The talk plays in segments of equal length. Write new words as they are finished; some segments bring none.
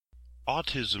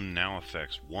Autism now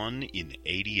affects 1 in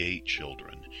 88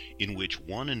 children, in which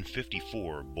 1 in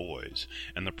 54 are boys,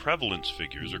 and the prevalence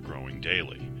figures are growing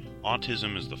daily.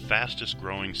 Autism is the fastest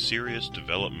growing serious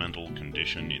developmental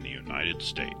condition in the United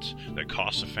States that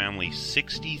costs a family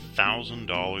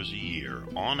 $60,000 a year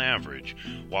on average,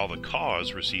 while the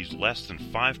cause receives less than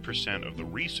 5% of the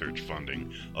research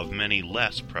funding of many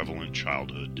less prevalent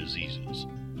childhood diseases.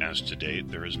 As to date,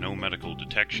 there is no medical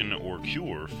detection or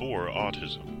cure for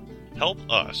autism. Help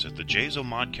us at the JZO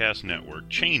Modcast Network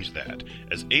change that,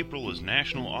 as April is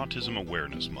National Autism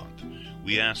Awareness Month.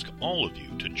 We ask all of you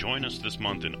to join us this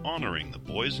month in honoring the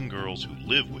boys and girls who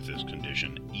live with this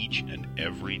condition each and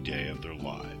every day of their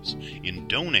lives, in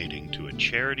donating to a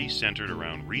charity centered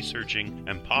around researching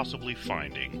and possibly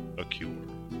finding a cure.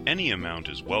 Any amount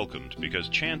is welcomed because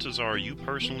chances are you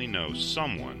personally know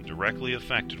someone directly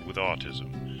affected with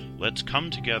autism. Let's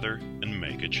come together and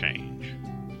make a change.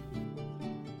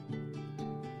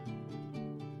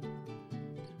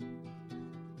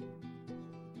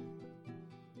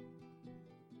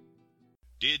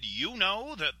 Did you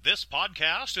know that this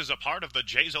podcast is a part of the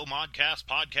JZO Modcast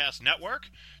Podcast Network?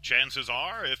 Chances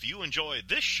are, if you enjoy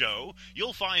this show,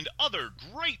 you'll find other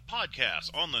great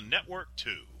podcasts on the network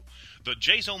too. The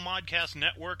JZO Modcast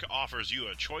Network offers you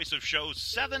a choice of shows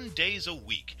 7 days a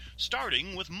week,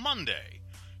 starting with Monday.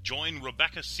 Join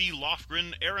Rebecca C.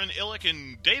 Lofgren, Aaron Illick,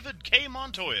 and David K.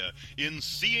 Montoya in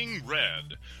Seeing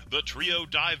Red. The trio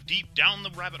dive deep down the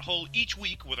rabbit hole each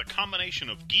week with a combination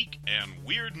of geek and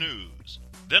weird news.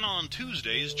 Then on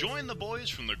Tuesdays, join the boys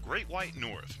from the Great White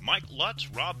North, Mike Lutz,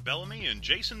 Rob Bellamy, and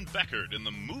Jason Beckert in the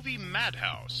movie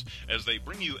Madhouse, as they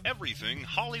bring you everything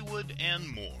Hollywood and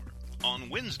more.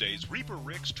 On Wednesdays, Reaper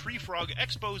Rick's Tree Frog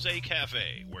Expose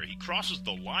Cafe, where he crosses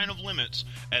the line of limits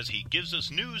as he gives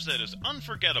us news that is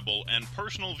unforgettable and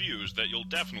personal views that you'll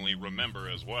definitely remember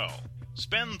as well.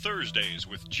 Spend Thursdays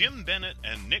with Jim Bennett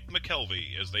and Nick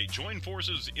McKelvey as they join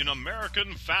forces in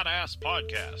American Fat Ass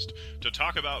Podcast to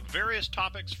talk about various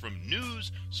topics from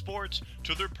news, sports,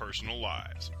 to their personal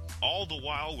lives, all the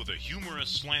while with a humorous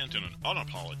slant in an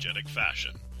unapologetic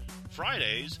fashion.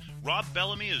 Fridays, Rob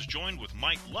Bellamy is joined with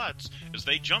Mike Lutz as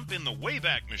they jump in the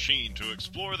Wayback Machine to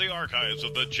explore the archives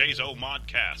of the JZO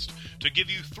Modcast to give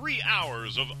you 3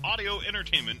 hours of audio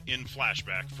entertainment in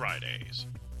Flashback Fridays.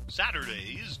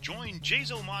 Saturdays, join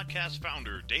JZO Modcast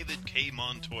founder David K.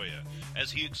 Montoya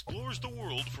as he explores the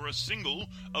world for a single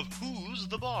of Who's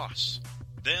the Boss?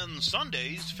 Then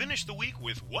Sundays, finish the week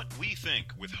with What We Think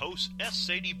with hosts S.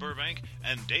 Sadie Burbank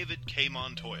and David K.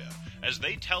 Montoya as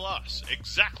they tell us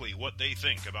exactly what they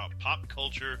think about pop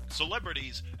culture,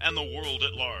 celebrities, and the world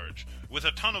at large, with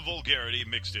a ton of vulgarity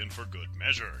mixed in for good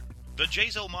measure. The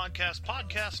JZO Modcast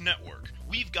Podcast Network.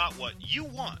 We've got what you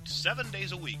want 7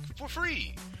 days a week for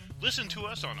free. Listen to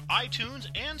us on iTunes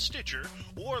and Stitcher,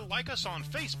 or like us on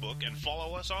Facebook and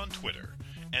follow us on Twitter.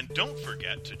 And don't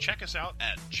forget to check us out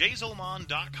at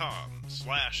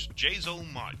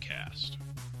jzomon.com/JZOModcast.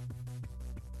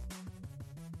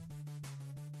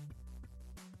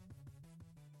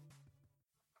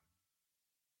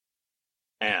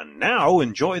 And now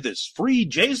enjoy this free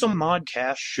JZO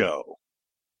Modcast show.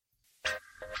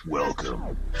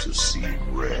 Welcome to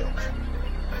Seeing Red.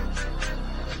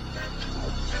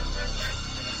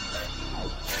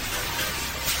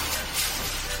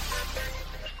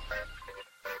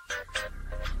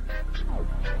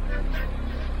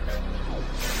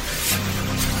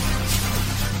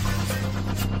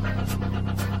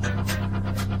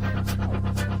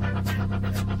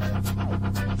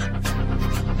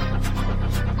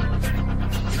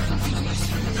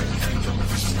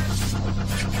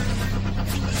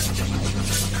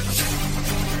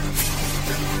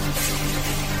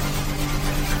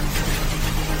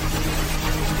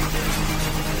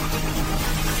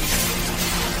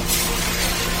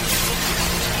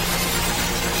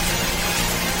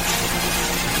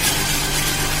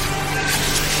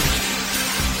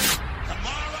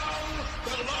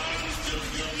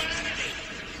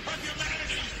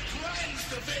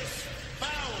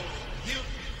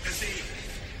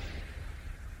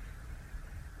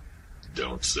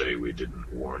 Don't say we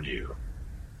didn't warn you.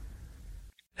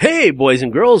 Hey, boys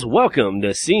and girls, welcome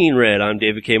to Seeing Red. I'm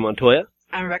David K. Montoya.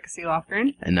 I'm Rebecca C.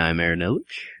 Lofgren. And I'm Aaron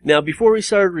Illich. Now, before we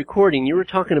started recording, you were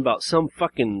talking about some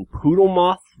fucking poodle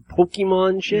moth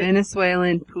Pokemon shit?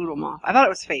 Venezuelan poodle moth. I thought it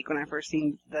was fake when I first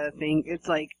seen the thing. It's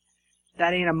like,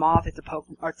 that ain't a moth, it's a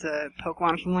Pokemon or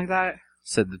something like that.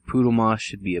 Said the poodle moth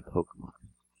should be a Pokemon.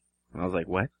 And I was like,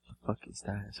 what the fuck is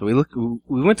that? So we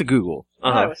went to Google.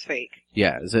 I thought it was fake.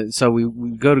 Yeah, so we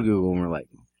go to Google and we're like,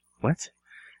 what?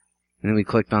 And then we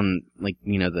clicked on, like,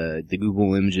 you know, the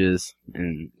Google images,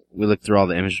 and we looked through all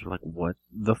the images, we're like, what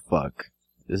the fuck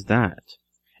is that?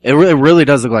 It really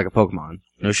does look like a Pokemon.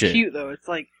 No It's shit. cute though. It's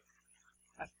like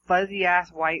a fuzzy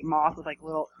ass white moth with like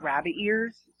little rabbit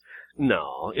ears.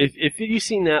 No, if you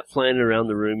seen that flying around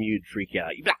the room, you'd freak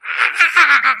out. You'd be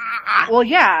like, Well,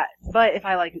 yeah, but if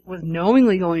I like was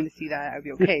knowingly going to see that, I'd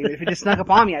be okay. But if it just snuck up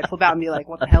on me, I'd flip out and be like,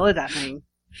 "What the hell is that thing?"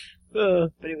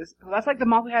 But it was that's like the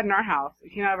moth we had in our house.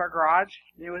 It came out of our garage.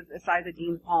 And it was the size of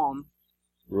Dean's palm.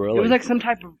 really? It was like some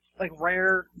type of like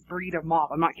rare breed of moth.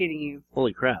 I'm not kidding you.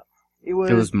 Holy crap! It was.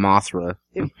 It was Mothra.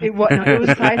 It was. No, it was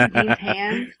the size of Dean's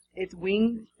hand. Its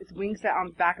wings set on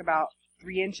its back about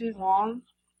 3 inches long.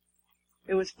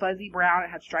 It was fuzzy brown. It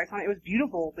had stripes on it. It was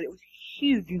beautiful, but it was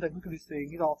huge. He's like, look at this thing.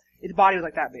 Its body was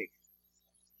like that big.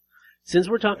 Since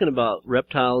we're talking about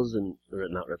reptiles or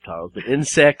not reptiles, but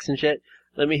insects and shit,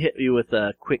 let me hit you with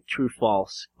a quick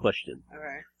true-false question.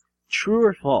 Okay. True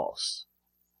or false?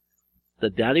 The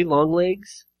daddy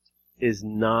longlegs is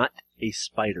not a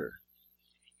spider.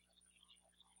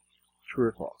 True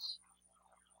or false?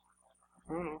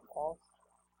 I don't know. False.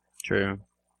 True.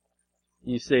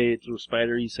 You say it's a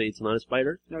spider, you say it's not a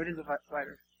spider? No, it is a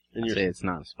spider. And I you're say it's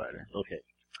not a spider. okay.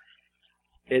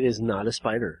 It is not a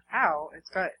spider. How? It's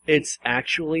got It's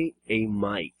actually a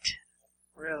mite.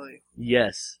 really.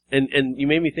 Yes. And you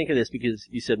made me think of this because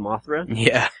you said Mothra.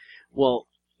 Yeah. Well,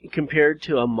 compared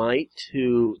to a mite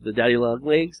to the daddy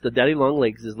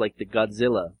longlegs is like the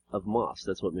Godzilla of moths.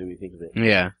 That's what made me think of it.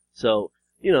 Yeah. So,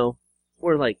 you know,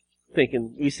 we're like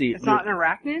thinking, we see It's not an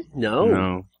arachnid? No.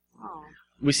 No. Oh.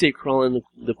 We see it crawling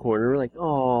in the corner, we're like,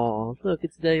 oh, look,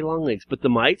 it's daddy longlegs. But the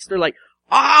mites, they're like,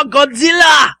 ah,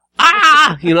 Godzilla!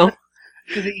 Ah! You know?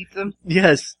 Because it eats them.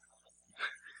 Yes.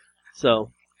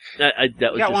 So, that You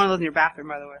was got just, one of those in your bathroom,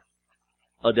 by the way.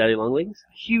 oh, daddy longlegs?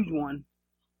 A huge one.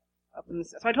 Up in the,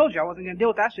 so I told you I wasn't going to deal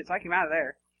with that shit, so I came out of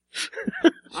there.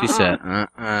 She said,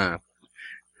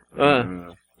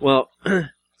 Well,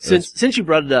 since you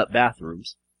brought it up,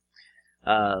 bathrooms,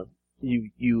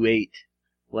 you ate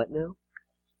what now?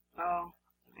 Oh,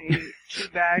 I ate 2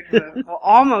 bags of, well,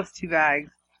 almost 2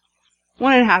 bags.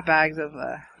 1.5 bags of,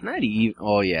 Not even.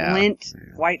 Oh, yeah. Lindt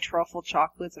white truffle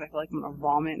chocolates, and I feel like I'm going to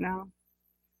vomit now.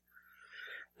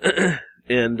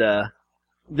 And,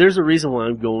 there's a reason why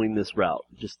I'm going this route.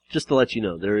 Just to let you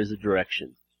know, there is a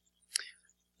direction.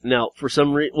 Now, for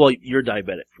some reason, well, you're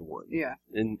diabetic for one. Yeah.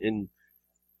 And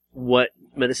what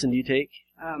medicine do you take?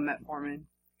 Metformin.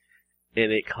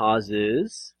 And it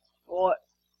causes, Well,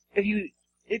 it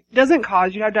doesn't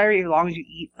cause you to have diarrhea as long as you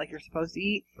eat like you're supposed to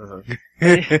eat. But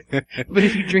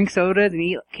if you drink sodas and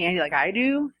eat candy like I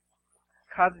do,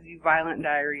 it causes you violent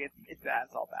diarrhea. It's bad.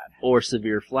 It's all bad. or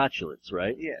severe flatulence,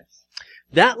 right? Yes.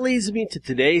 That leads me to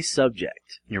today's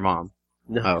subject. Your mom.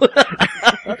 No.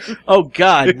 Oh. Oh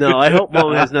God, no. I hope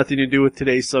mom has nothing to do with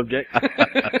today's subject.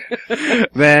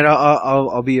 Man,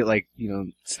 I'll be like, you know,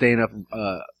 staying up,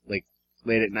 like,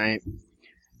 late at night.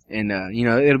 And, you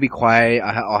know, it'll be quiet.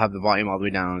 I'll have the volume all the way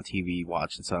down on the TV,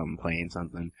 watching something, playing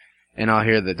something. And I'll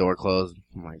hear the door close.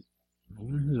 I'm like,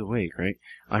 who's awake, right?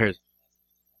 I'll hear,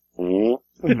 I'm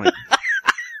like,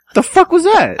 the fuck was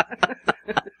that?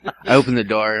 I open the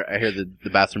door. I hear the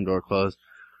bathroom door close.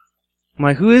 I'm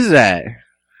like, who is that?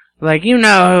 Like, you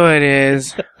know who it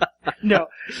is. No.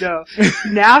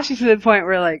 Now she's to the point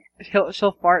where like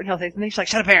she'll fart and he'll say something. She's like,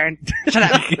 "Shut up, Aaron! Shut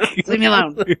up! Leave me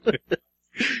alone."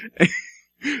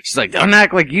 She's like, don't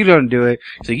act like you don't do it.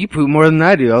 She's like, you poop more than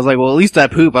I do. I was like, well, at least I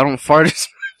poop. I don't fart as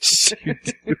much as you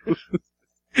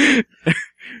do.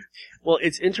 Well,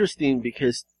 it's interesting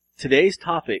because today's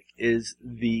topic is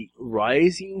the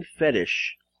rising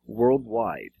fetish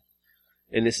worldwide.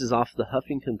 And this is off the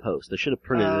Huffington Post. I should have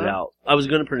printed it out. I was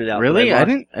going to print it out. but Really? I I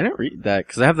lost- didn't read that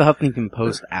because I have the Huffington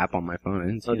Post app on my phone. I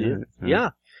didn't see Oh, do you? that. Yeah.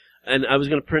 And I was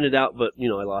going to print it out, but, you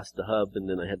know, I lost the hub, and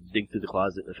then I had to dig through the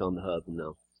closet, and I found the hub, and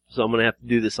now. So I'm going to have to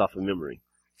do this off of memory.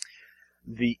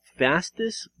 The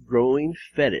fastest growing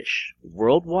fetish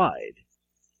worldwide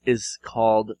is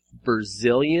called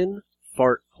Brazilian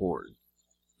fart porn.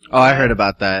 Oh, I heard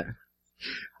about that.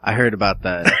 I I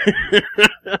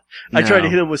tried to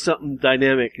hit him with something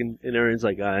dynamic, and Aaron's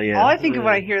like, yeah. All I think of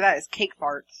when I hear that is cake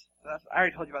farts. I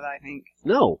already told you about that, I think.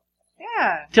 No.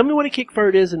 Yeah. Tell me what a cake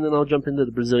fart is, and then I'll jump into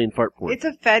the Brazilian fart porn. It's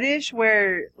a fetish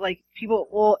where, like,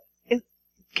 people,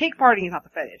 cake farting is not the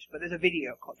fetish, but there's a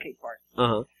video called Cake Fart.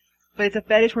 Uh-huh. But it's a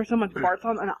fetish where someone farts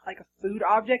on, like, a food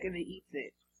object and then eats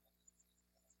it.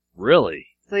 Really?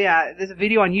 So yeah, there's a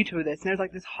video on YouTube of this, and there's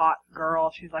like this hot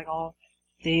girl, she's like all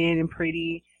thin and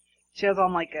pretty. She has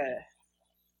on like I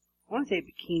want to say a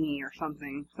bikini or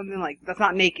something like, that's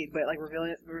not naked, but like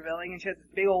revealing, and she has this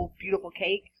big old beautiful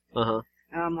cake, Uh-huh.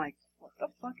 And I'm like, what the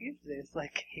fuck is this?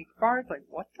 Like, cake farts? Like,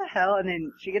 what the hell? And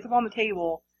then she gets up on the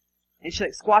table, and she,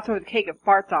 like, squats over the cake and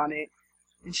farts on it.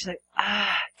 And she's like,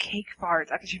 cake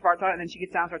farts. After she farts on it, and then she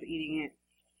gets down and starts eating it.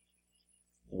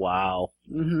 Wow.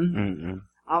 Mm-hmm. Mm-mm.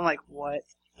 I'm like, what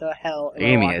the hell?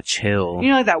 Amy, a chill. You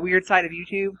know, like that weird side of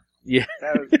YouTube? Yeah.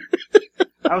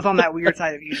 I was on that weird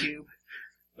side of YouTube.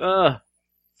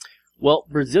 Well,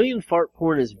 Brazilian fart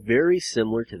porn is very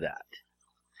similar to that.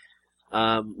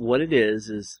 What it is,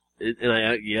 and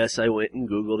I went and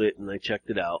Googled it and I checked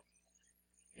it out.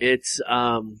 It's,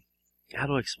 how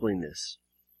do I explain this?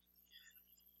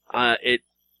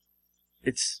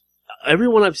 It's,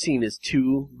 everyone I've seen is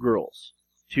two girls.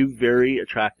 Two very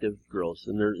attractive girls,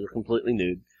 and they're completely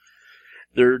nude.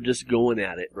 They're just going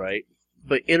at it, right?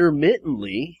 But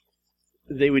intermittently,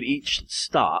 they would each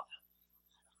stop.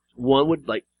 One would,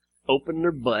 like, open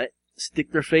their butt,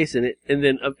 stick their face in it, and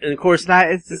then, and of course...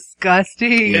 That is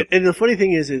disgusting. And the funny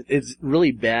thing is, it's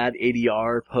really bad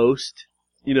ADR post.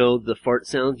 You know, the fart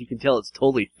sounds, you can tell it's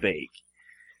totally fake.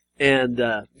 And,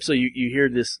 so you hear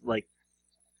this, like,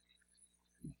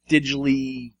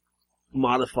 digitally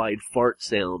modified fart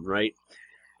sound, right?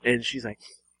 And she's like,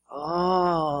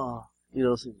 oh, you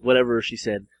know, whatever she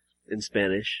said in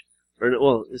Spanish. Or,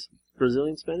 well, is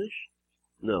Brazilian Spanish?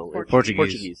 No,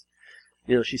 Portuguese.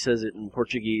 You know, she says it in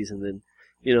Portuguese, and then,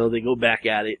 you know, they go back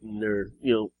at it, and they're,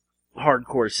 you know,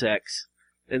 hardcore sex,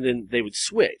 and then they would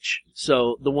switch.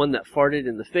 So the one that farted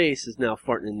in the face is now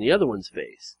farting in the other one's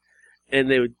face. And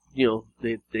they would, you know,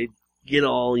 they get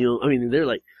all, you know, I mean, they're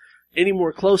like, any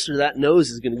more closer, that nose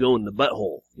is going to go in the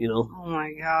butthole, you know. Oh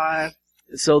my god.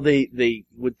 So they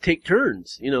would take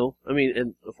turns, you know. I mean,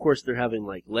 and of course they're having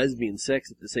like lesbian sex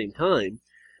at the same time,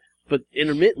 but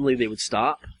intermittently they would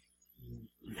stop,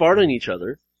 fart on each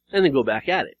other, and then go back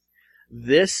at it.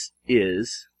 This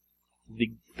is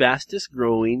the fastest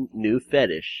growing new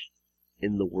fetish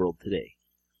in the world today.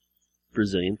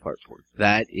 Brazilian fart porn.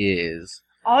 That is...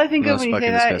 All I think of Most when you say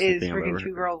fucking that disgusting is thing I've freaking ever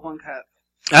 2 girls, 1 cup.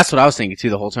 That's what I was thinking too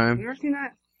the whole Have time. you ever seen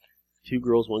that? 2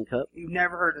 girls, 1 cup? You've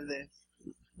never heard of this.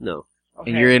 No. Okay.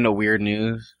 And you're into weird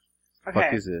news? Okay.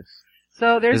 Fuck is this?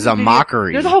 So there's This is a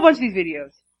mockery. There's a whole bunch of these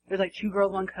videos. There's like 2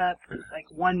 girls, 1 cup, like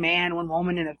 1 man, 1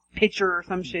 woman in a pitcher or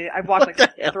some shit. I've watched What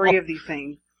like the hell? 3 of these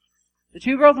things. The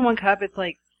 2 girls in 1 cup, it's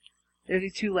like, there's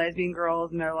these 2 lesbian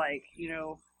girls and they're like, you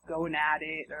know, going at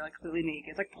it. They're like completely naked.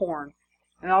 It's like porn.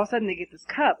 And all of a sudden they get this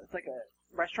cup. It's like a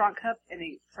restaurant cup and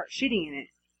they start shitting in it.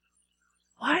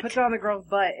 What? Puts it on the girl's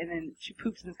butt and then she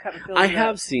poops in this cup and fills I it up.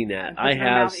 have seen that. And puts I it in her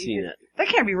have mouth and seen eats it. That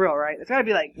can't be real, right? It's gotta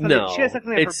be like something, No. she has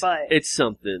something in her butt. It's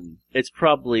something. It's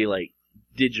probably like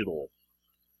digital.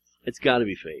 It's gotta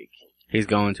be fake. He's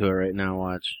going to it right now,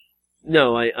 watch.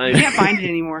 No, You can't find it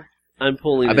anymore. I'm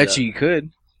pulling I it bet up. you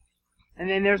could. And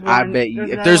then there's one. I bet you.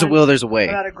 If another there's a one will, there's a way.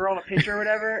 about a girl in a picture or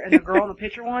whatever, and the girl in the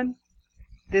picture one,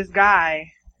 this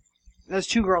guy, there's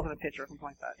 2 girls in a picture, something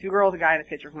like that. 2 girls, a guy in a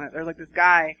picture. There's like this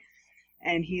guy,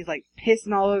 and he's like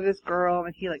pissing all over this girl,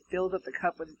 and he like fills up the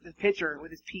cup with the pitcher with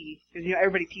his pee, because you know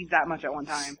everybody pees that much at one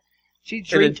time. She An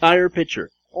drinks, entire picture.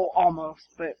 oh, almost,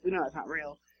 but we know that's not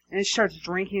real. And then she starts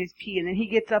drinking his pee, and then he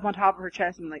gets up on top of her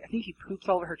chest, and like I think he poops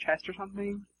all over her chest or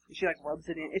something. And she like rubs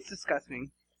it in. It's disgusting.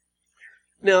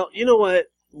 Now, you know what?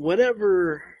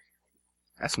 Whatever.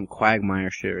 That's some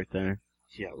Quagmire shit right there.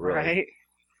 Yeah, Right?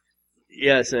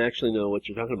 Yes, I actually know what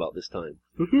you're talking about this time.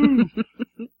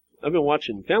 I've been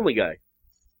watching Family Guy.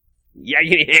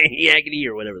 Yakety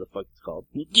or whatever the fuck it's called.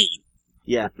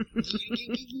 Yeah.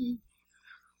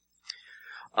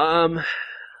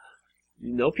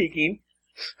 No peeking.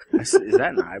 Is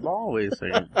that an eyeball? Wait a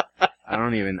second.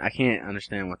 I can't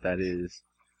understand what that is.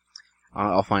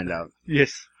 I'll find out.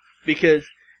 Yes. Because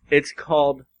it's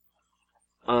called,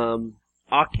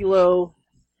 oculolinicus.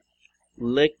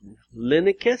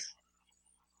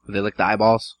 They lick the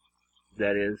eyeballs?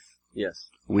 That is, yes.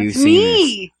 We've That's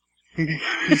seen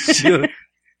this. me!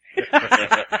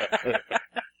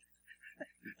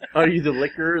 Are you the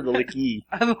licker or the licky?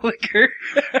 I'm a licker.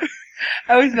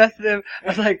 I always mess with him. I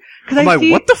was like, cause I'm I like,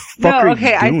 see, what the fuck are you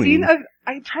doing? I seen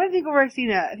I'm trying to think of where I've seen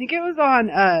it. I think it was on,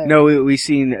 No, we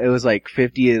seen, it was like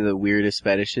 50 of the weirdest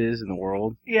fetishes in the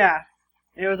world. yeah.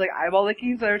 And it was like eyeball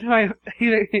licking, so every time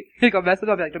he go mess with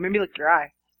him, I'll be like, don't make me lick your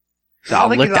eye. So I'll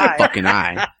lick lick his that eye. fucking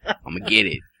eye. I'm gonna get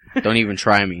it. Don't even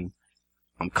try me.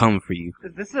 I'm coming for you.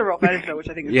 This is a real fetish though, which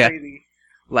I think is Yeah. crazy.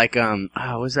 Like,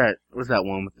 what's that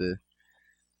one with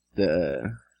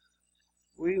the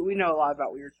We know a lot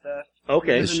about weird stuff. Okay.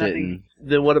 the There's shit nothing- and,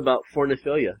 Then what about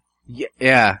forniphilia?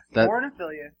 yeah, that,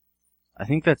 Pornophilia. I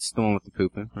think that's the one with the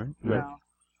pooping, right? No.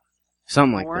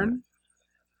 Something like that. Porn?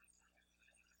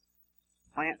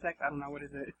 Plant sex? I don't know, what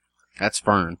is it? That's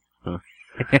fern. Huh.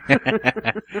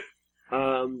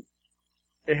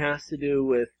 It has to do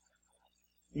with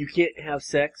you can't have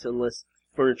sex unless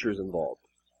furniture is involved.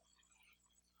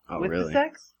 Oh, with really? the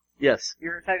sex? Yes.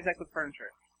 You're having sex with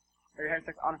furniture. Or you're having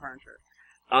sex on furniture.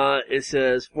 It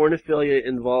says forniphilia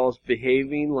involves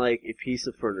behaving like a piece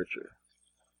of furniture.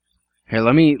 Here,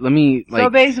 let me like so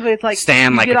basically, it's like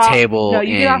stand you like get a off, table. No,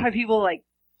 you get and- off by people like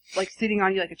sitting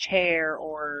on you like a chair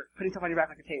or putting stuff on your back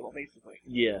like a table, basically.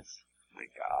 Yes. Oh my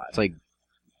God. It's like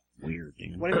weird,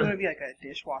 dude. What if it would be like a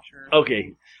dishwasher?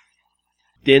 Okay.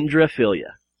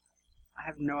 Dendrophilia. I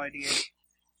have no idea.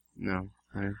 No.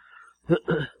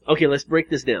 Okay, let's break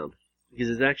this down because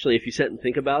it's actually, if you sit and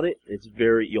think about it, it's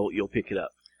very you'll pick it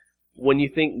up. When you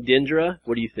think dendra,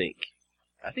 what do you think?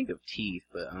 I think of teeth,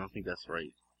 but I don't think that's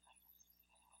right.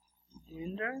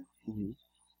 Gender? Mm-hmm.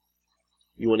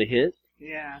 You want a hint?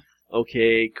 Yeah.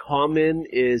 Okay, common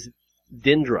is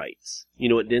dendrites. You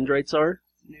know what dendrites are?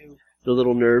 New. The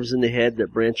little nerves in the head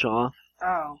that branch off?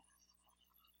 Oh.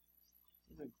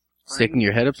 Sticking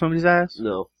your head up somebody's ass?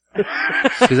 No.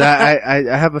 Because I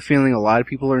have a feeling a lot of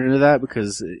people are into that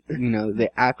because, they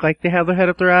act like they have their head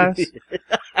up their ass.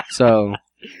 So,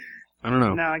 I don't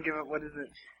know. No, I give it. What is it?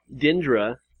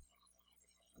 Dendra,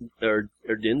 or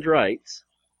dendrites,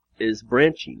 is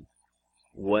branching.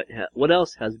 What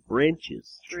else has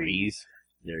branches? Trees.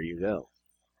 There you go.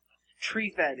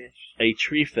 Tree fetish. A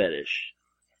tree fetish.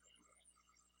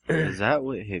 Is that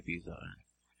what hippies are?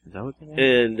 Is that what they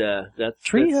are? And that's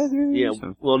Tree that's- huggers? Yeah.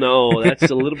 Well, no, that's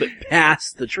a little bit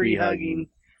past the tree Tree hugging. hugging.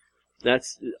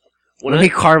 That's when Let me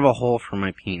carve a hole for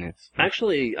my penis.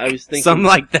 actually I was thinking Something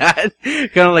like that.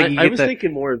 Kind of like you I get was the...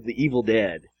 thinking more of the Evil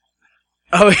Dead.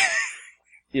 Oh,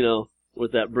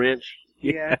 With that branch.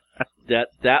 Yeah.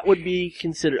 That would be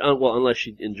considered. Well, unless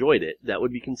she enjoyed it, that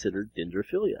would be considered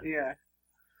dendrophilia. Yeah.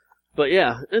 But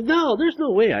yeah, no, there's no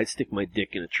way I'd stick my dick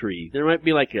in a tree. There might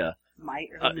be like a. Might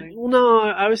or something. Well, no,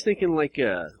 I was thinking like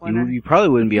a. you probably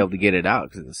wouldn't be able to get it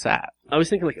out because it's sap. I was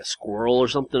thinking like a squirrel or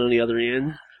something on the other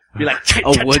end. Be like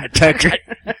A woodpecker.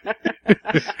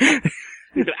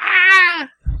 You'd be like, ah!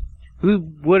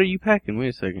 What are you packing? Wait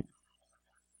a second.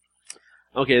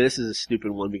 Okay, this is a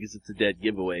stupid one because it's a dead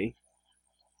giveaway.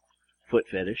 Foot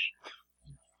fetish.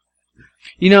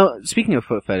 Speaking of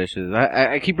foot fetishes,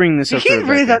 I keep bringing this You up to can't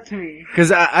bring Rebecca. that to me.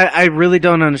 Because I really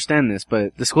don't understand this,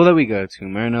 but the school that we go to,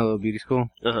 Marinello Beauty School,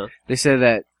 they said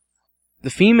that the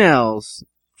females,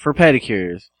 for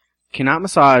pedicures, cannot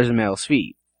massage the male's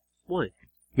feet. Why?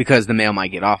 Because the male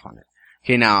might get off on it.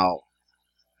 Okay, now,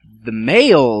 the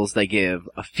males that give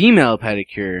a female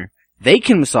pedicure, they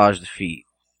can massage the feet.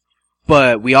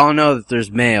 But we all know that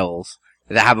there's males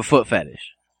that have a foot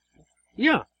fetish.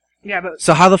 Yeah. Yeah, but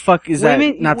So how the fuck is that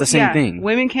women, not the same thing?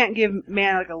 Women can't give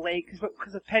man like a leg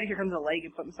because a pedicure comes with a leg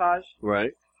and foot massage.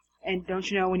 Right. And don't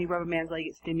you know when you rub a man's leg,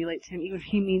 it stimulates him, even if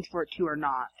he means for it to or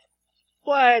not.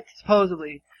 What?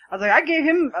 Supposedly, I was like, I gave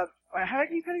him a. How did I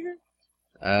give you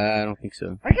a pedicure? I don't think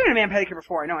so. I've given a man a pedicure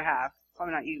before. I know I have.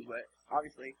 Probably not you, but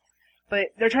obviously. But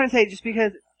they're trying to say just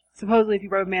because supposedly if you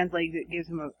rub a man's leg, it gives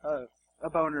him a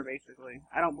boner. Basically,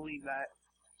 I don't believe that.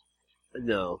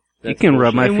 No. You can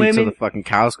rub my And feet till women- the fucking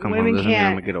cows come home. women Doesn't mean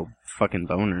I'm can't- gonna get a fucking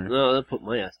boner. No, that put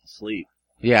my ass to sleep.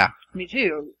 Yeah. Me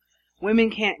too.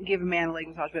 Women can't give a man a leg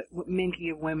massage, but men can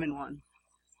give women one.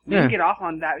 Yeah. Men get off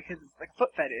on that because it's like a foot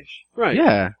fetish. Right.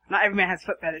 Yeah. Not every man has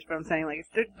foot fetish, but I'm saying like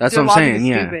That's their what I'm logic saying, is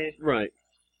yeah. Stupid. Right.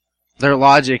 Their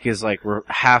logic is like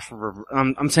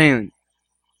I'm saying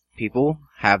people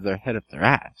have their head up their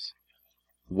ass.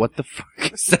 What the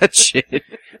fuck is that shit?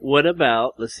 What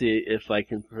about, let's see if I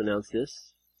can pronounce this,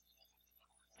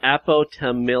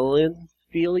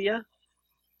 apotaminiophilia?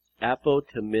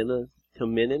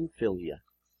 Apotaminiophilia.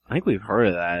 I think we've heard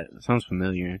of that. It sounds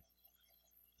familiar.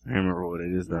 I don't remember what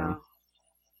it is though. No.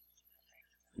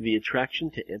 The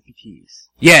attraction to amputees.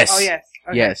 Yes. Oh yes.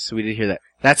 Okay. Yes, we did hear that.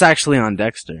 That's actually on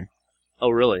Dexter. Oh,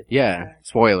 really? Yeah. Okay.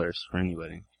 Spoilers for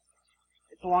anybody.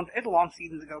 It's a long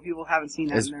seasons ago. People haven't seen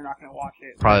that It's- and they're not going to watch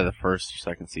it. Probably the first or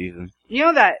second season. You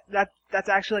know that's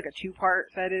actually like a 2-part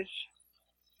fetish.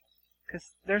 Because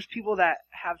there's people that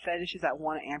have fetishes that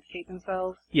want to amputate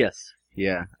themselves, Yes.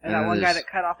 Yeah. and that one guy there's- that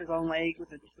cut off his own leg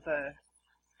with a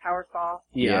power saw.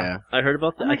 Yeah. I heard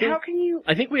about that. I'm like, how can you?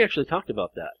 I think we actually talked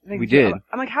about that. I think We so. did.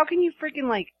 I'm like, how can you freaking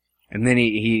like? And then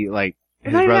he like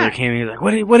his Not even brother that. came and he was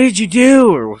like, what did you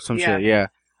do? Or some Yeah. shit. Yeah.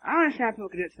 I don't understand how people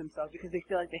can do it to themselves because they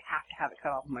feel like they have to have it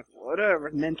cut off. I'm like, whatever,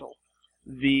 it's mental.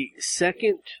 The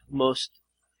second most,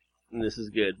 and this is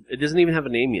good, it doesn't even have a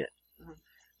name yet,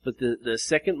 but the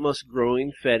second most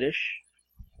growing fetish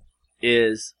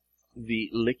is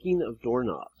the licking of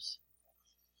doorknobs.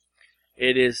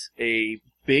 It is a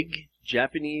big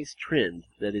Japanese trend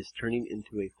that is turning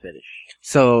into a fetish.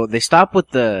 So they stop with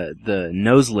the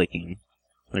nose licking.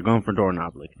 They're going for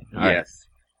doorknob licking. All right. Yes.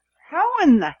 How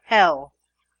in the hell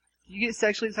do you get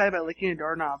sexually excited by licking a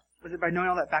doorknob? Was it by knowing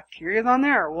all that bacteria's on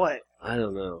there, or what? I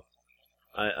don't know.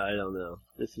 I don't know.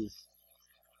 This is...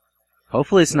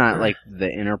 Hopefully it's not like the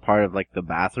inner part of like the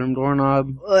bathroom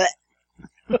doorknob.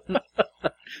 Cause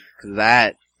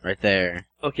that right there.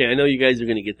 Okay, I know you guys are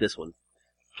going to get this one.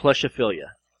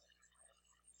 Plushophilia.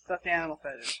 Stuffed animal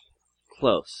fetish.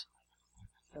 Close.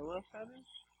 Pillow fetish?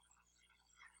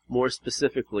 More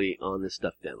specifically on the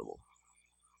stuffed animal.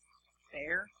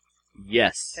 Bear?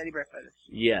 Yes. Teddy bear fetish.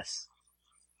 Yes.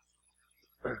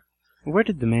 Where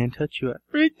did the man touch you at?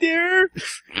 Right there!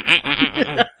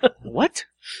 What?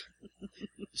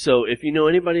 So, if you know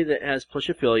anybody that has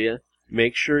plushophilia,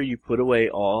 make sure you put away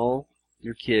all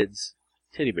your kids'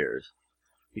 teddy bears.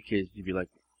 Because you'd be like,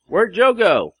 where'd Joe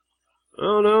go? I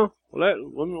don't know. And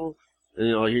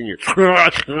then all you hear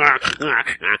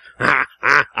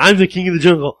I'm the king of the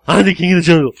jungle. I'm the king of the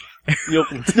jungle. You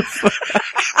open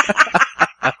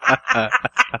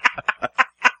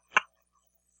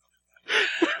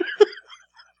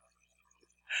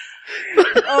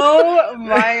Oh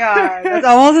my god. That's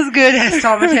almost as good as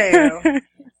Tom Mateo.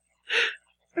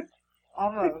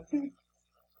 Almost. Look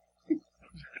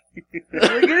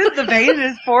at the vein in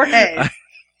his forehead.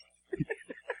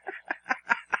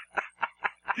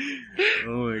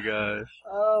 Oh my gosh.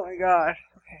 Oh my gosh.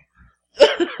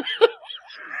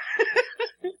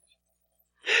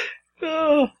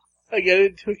 Oh, I got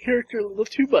into a character a little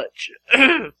too much.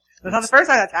 That's not the first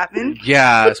time that's happened.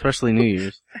 Yeah, especially New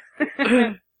Year's.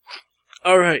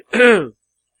 Alright. I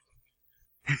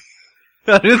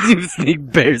didn't even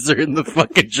think bears are in the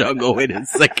fucking jungle. Wait a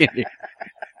second here.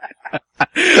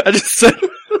 I just said...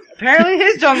 Apparently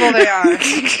his jungle they are.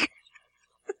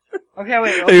 Okay,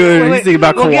 wait. You think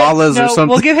about koalas or something?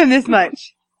 We'll give him this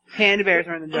much. Panda bears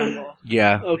are in the jungle.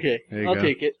 Yeah. Okay, There you I'll go.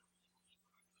 take it.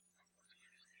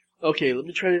 Okay, let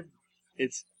me try to...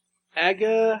 It's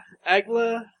aglamatophilia.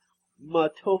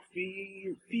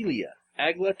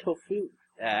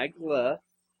 Aglatophilia.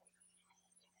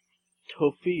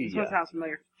 This one sounds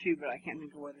familiar too, but I can't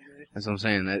think of what it is. That's what I'm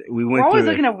saying. That we We're went always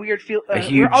through looking at weird huge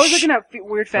we're always looking at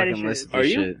weird fucking fetishes. list of Are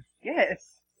you? shit. Yes.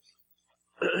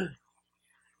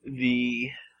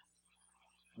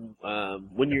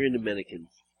 When you're into mannequins.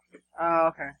 Oh,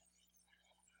 okay.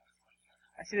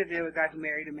 I see the video with a guy who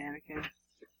married a mannequin.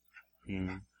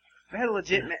 Mm. They had a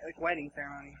legit wedding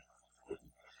ceremony.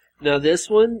 Now this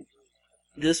one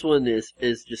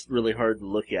is just really hard to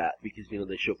look at because,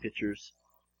 they show pictures.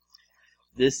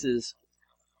 This is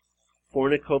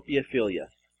fornicopia.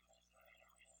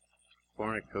 Fornicopia.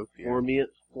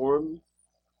 Fornicopia.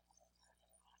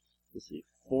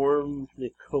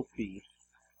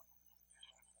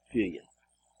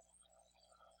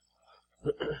 I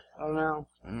don't know.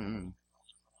 Mm.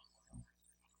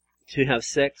 To have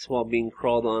sex while being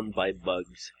crawled on by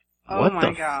bugs. Oh What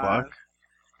my the god.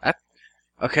 fuck?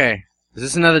 Okay. Is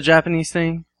this another Japanese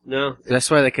thing? No, That's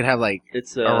why they could have like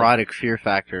it's erotic fear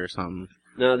factor or something.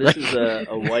 No, this is a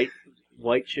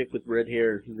white chick with red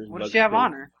hair. What does she have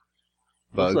on her?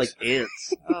 Bugs. Looks like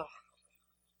ants. Ugh.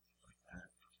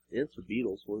 Ants or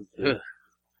beetles, one of the two.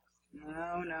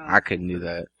 No. I couldn't do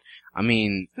that. I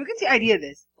mean, Who gets the idea of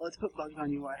this? Let's put bugs on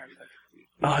you while I have sex.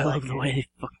 Oh, I love the way they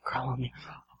fucking crawl on me.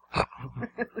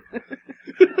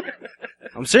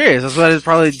 I'm serious. That's what it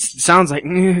probably sounds like.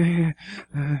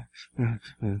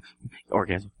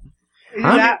 Orgasm.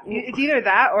 It's either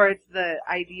that or it's the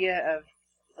idea of,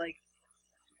 like,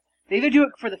 they either do it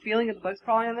for the feeling of the bugs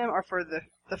crawling on them or for the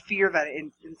fear that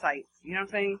it incites. You know what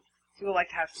I'm saying? People like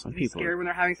to have Some be people scared when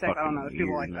they're having sex. I don't know. fucking There's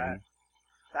people weird, like man. that.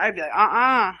 So I'd be like,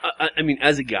 I mean,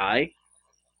 as a guy,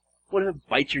 what if it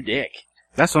bites your dick?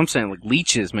 That's what I'm saying. Like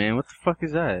leeches, man. What the fuck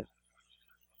is that?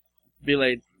 Be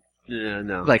like,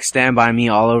 no. Like Stand By Me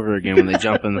all over again when they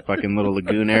jump in the fucking little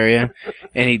lagoon area,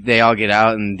 and they all get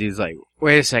out, and the dude's like,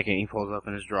 "Wait a second." He pulls up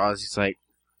in his drawers. He's like,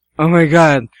 "Oh my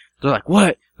god." They're like,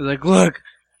 "What?" They're like, "Look."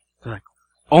 They're like,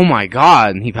 "Oh my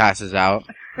god," and he passes out.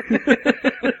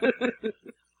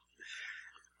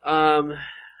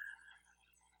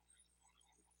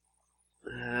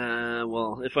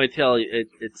 Well, if I tell you,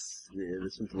 it's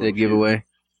this one's a The little giveaway.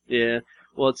 Yeah.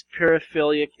 Well, it's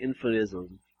paraphilic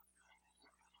infanism.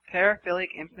 paraphilic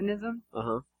infanism?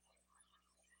 Uh-huh.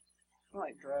 I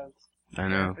like drugs. I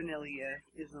know.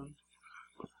 Paraphiliaism.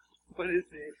 What is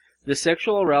it? The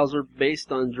sexual arousal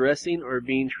based on dressing or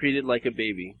being treated like a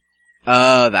baby.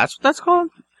 That's what that's called?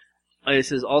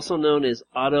 This is also known as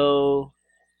autonepophilia.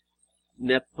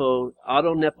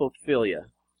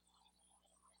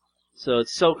 So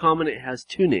it's so common it has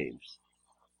 2 names.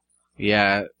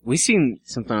 Yeah, we seen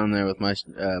something on there with My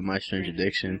Strange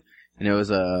Addiction, and it was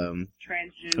Transgender.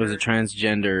 it was a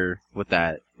transgender with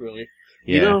that. Really?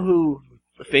 Yeah. You know who,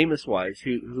 famous-wise,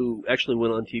 who actually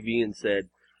went on TV and said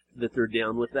that they're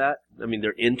down with that? I mean,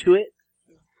 they're into it?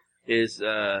 Is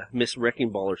Miss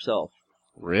Wrecking Ball herself.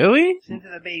 Really? She's into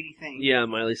the baby thing. Yeah,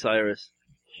 Miley Cyrus.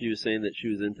 She was saying that she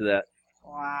was into that.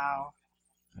 Wow.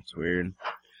 That's weird.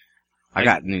 I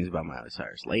got news about Miley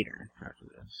Cyrus later after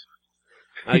this.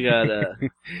 I got,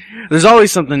 There's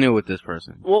always something new with this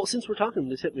person. well, since we're talking,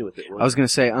 just hit me with it. I was gonna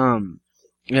say,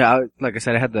 like I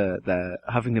said, I had the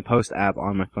Huffington Post app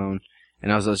on my phone,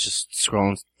 and I was just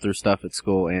scrolling through stuff at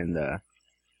school, and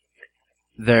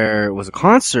there was a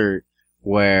concert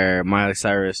where Miley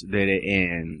Cyrus did it,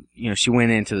 and she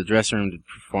went into the dressing room to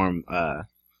perform, to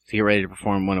get ready to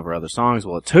perform one of her other songs.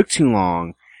 Well, it took too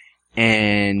long,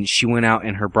 and she went out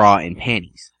in her bra and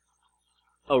panties.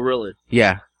 Oh, really?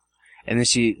 Yeah. And then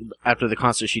after the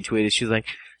concert, she tweeted, she was like,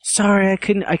 "Sorry, I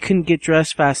couldn't get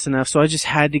dressed fast enough, so I just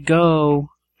had to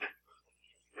go."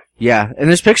 Yeah, and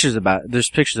there's pictures of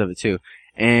it too.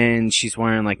 And she's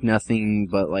wearing like nothing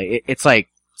but like, it's like,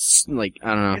 I don't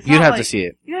know. It's You'd not have like- to see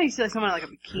it. You know, you see like someone in like a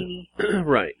bikini.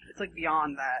 Right. It's like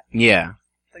beyond that. Yeah.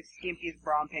 It's like skimpiest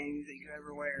bra and panties that you could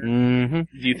ever wear. Mm-hmm.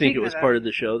 Do you think it was part of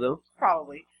the show, though?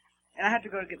 Probably. And I had to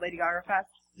go to get Lady Gaga fast.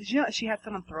 Did you know that she had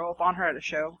someone throw up on her at a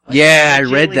show? Like, Yeah, I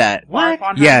read legitimately that. barf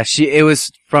on her? Yeah, it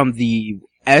was from the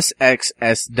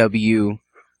SXSW,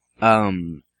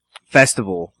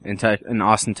 festival in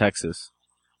Austin, Texas.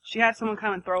 She had someone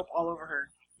come and throw up all over her.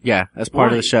 Yeah, that's part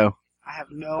of Why? the show. I have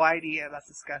no idea. That's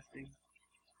disgusting.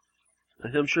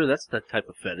 I'm sure that's that type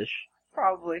of fetish.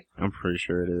 Probably. I'm pretty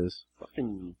sure it is.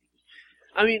 Fucking.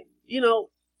 I mean,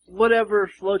 whatever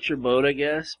floats your boat, I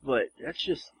guess, but that's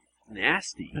just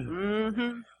nasty.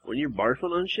 Mm-hmm. When you're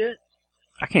barfing on shit.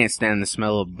 I can't stand the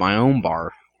smell of my own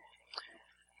barf.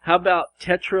 How about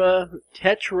tetrophilia?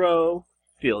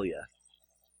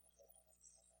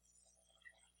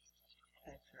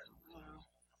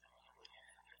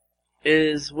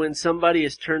 Is when somebody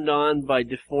is turned on by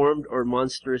deformed or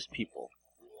monstrous people.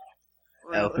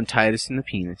 Really? Elephantitis in the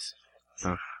penis.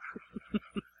 Oh.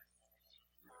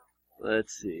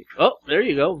 Let's see. Oh, there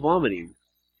you go. Vomiting.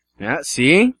 Yeah,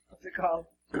 see? What's it called?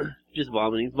 Just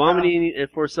vomiting. Vomiting,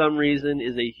 for some reason,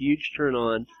 is a huge turn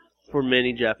on for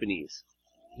many Japanese.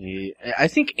 Yeah, I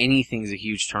think anything's a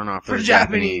huge turnoff for For the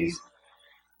Japanese.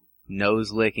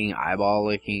 Nose licking, eyeball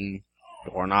licking,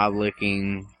 doorknob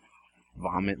licking,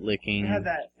 vomit licking.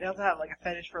 They also have like a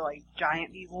fetish for like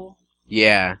giant people.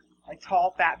 Yeah, Like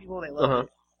tall, fat people. They love Uh-huh. it.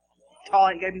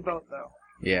 Tall, you gotta be both though.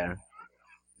 yeah.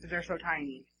 Because they're so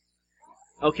tiny.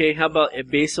 Okay, how about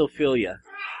ebasophilia?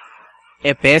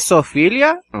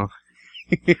 Epesophilia? Oh.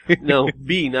 No,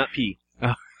 B, not P.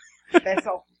 They're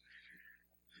so...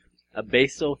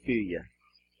 Ebasophilia.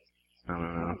 I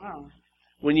don't know. Oh.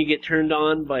 When you get turned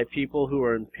on by people who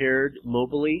are impaired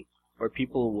mobily or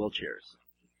people in wheelchairs.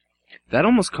 That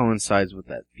almost coincides with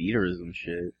that feederism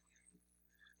shit.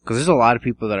 Because there's a lot of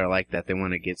people that are like that. They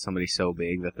want to get somebody so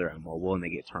big that they're immobile and they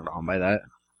get turned on by that.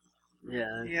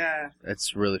 Yeah. Yeah.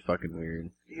 That's really fucking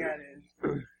weird. Yeah, it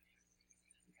is.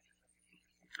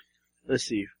 Let's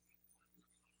see.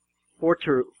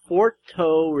 Fortorism.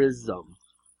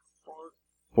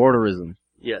 Borderism.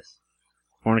 Yes.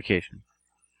 Fornication.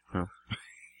 Huh.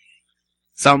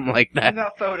 Something like What that.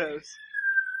 about photos?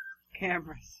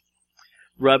 Cameras.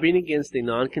 Rubbing against a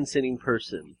non-consenting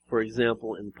person, for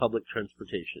example, in public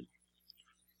transportation.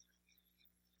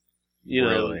 You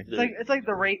know, Really? It's like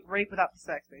the rape without the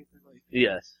sex, basically.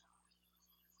 yes.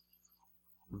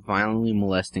 Violently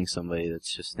molesting somebody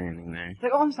that's just standing there. It's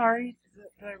like, oh, I'm sorry.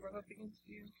 Did I rub up against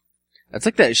you? That's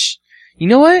like that you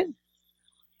know what?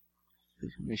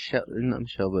 Not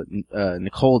Michelle, but,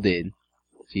 Nicole did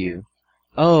to you.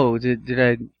 Oh, did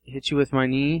I hit you with my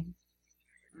knee?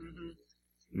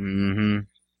 Mm-hmm. Mm-hmm.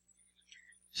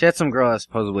 She had some girl that's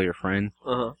supposedly her friend.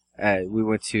 Uh-huh. We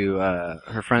went to,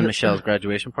 her friend Michelle's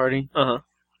graduation party, Uh-huh.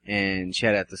 and she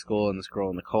had it at the school, and this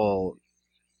girl, Nicole,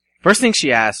 first thing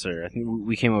she asked her, I think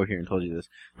we came over here and told you this,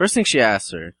 first thing she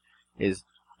asked her is,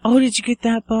 "Oh, did you get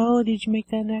that bow? Did you make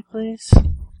that necklace?"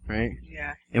 Right?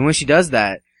 Yeah. And when she does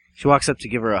that, she walks up to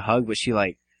give her a hug, but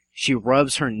she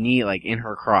rubs her knee, like, in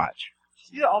her crotch.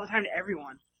 She do that all the time to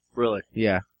everyone. Really?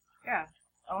 Yeah. Yeah.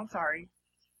 Oh, I'm sorry.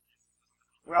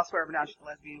 We're all swearing now she's a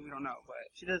lesbian, we don't know, but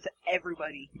she does it to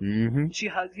everybody. Mm-hmm. When she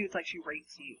hugs you, it's like she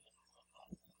rapes you.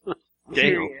 I'm Damn.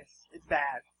 serious. It's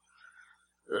bad.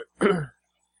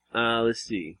 Let's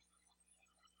see.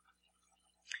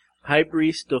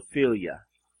 Hybristophilia.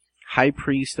 High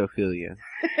Priest Ophelia.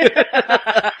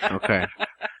 Okay.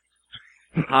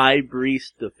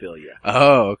 Hybristophilia.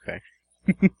 Oh, okay.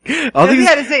 All he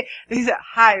had to say, he said,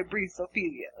 "Hi,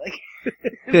 Ophelia." Like,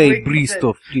 Hey,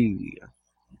 Bristophilia.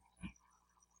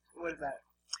 What is that?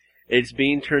 It's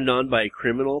being turned on by a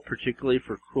criminal, particularly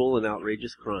for cruel and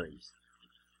outrageous crimes.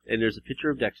 And there's a picture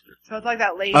of Dexter. So it's like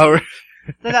that lady. Oh,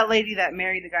 It's like that lady that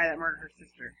married the guy that murdered her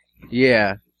sister.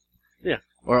 yeah. Yeah.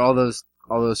 Or all those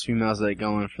females that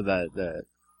go in for that,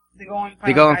 They go in.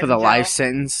 they go in for the life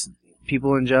sentence,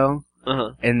 people in jail.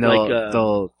 Uh-huh. And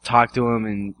they'll talk to him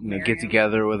and get him.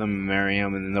 together with him and marry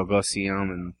him, and then they'll go see him,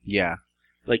 and yeah.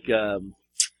 Like,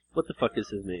 what the fuck is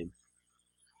his name?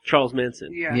 Charles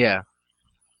Manson. Yeah. Yeah.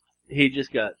 He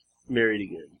just got married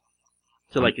again.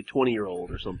 To like a 20-year-old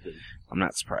or something. I'm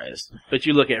not surprised. But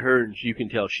you look at her and you can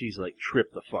tell she's like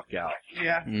tripped the fuck out.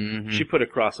 Yeah. Mm-hmm. She put a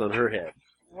cross on her head.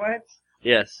 What?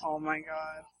 Yes. Oh my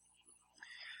god.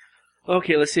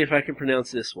 Okay, let's see if I can pronounce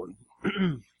this one.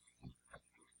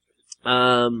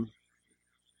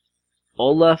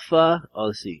 Olapha. Oh,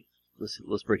 let's see.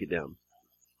 Let's break it down.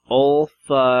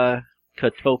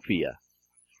 Olfacotopia.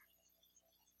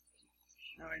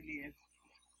 No idea.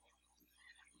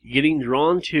 Getting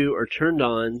drawn to or turned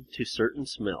on to certain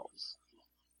smells.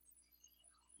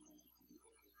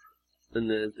 And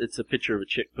then it's a picture of a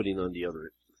chick putting on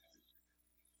deodorant.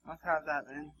 Let's have that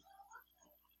then.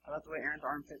 I love the way Aaron's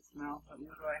armpits smell. That's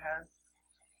what I have.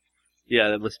 Yeah,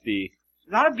 that must be.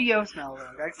 Not a BO smell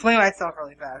though. I explain myself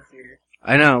really fast here.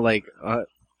 I know, like,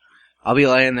 I'll be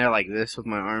laying there like this with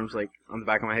my arms like on the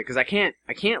back of my head, because I can't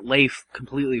lay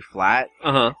completely flat,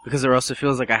 Uh-huh. because or else it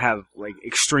feels like I have like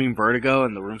extreme vertigo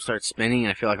and the room starts spinning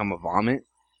and I feel like I'm gonna vomit.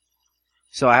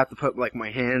 So I have to put like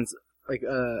my hands like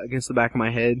against the back of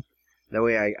my head. That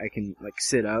way I can like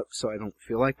sit up so I don't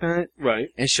feel like that. Right.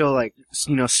 And she'll like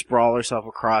sprawl herself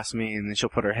across me, and then she'll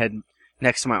put her head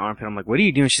next to my armpit. I'm like, "What are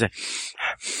you doing?" She's like,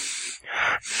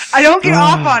 I don't get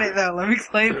off on it though. Let me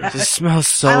explain that. "It just smells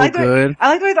so I like good."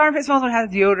 I like the way the armpit smells when it has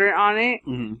deodorant on it.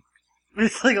 Mm-hmm. But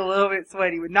it's like a little bit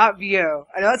sweaty, but not BO.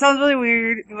 I know it sounds really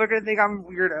weird. People are gonna think I'm a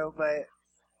weirdo, but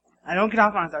I don't get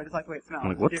off on it though. I just like the way it smells. I'm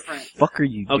like, "What It's different. the fuck are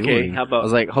you doing?" Okay, how about- I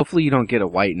was like, "Hopefully you don't get a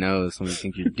white nose when you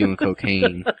think you're doing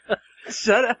cocaine."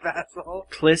 Shut up, asshole.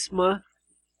 Clismaphilia.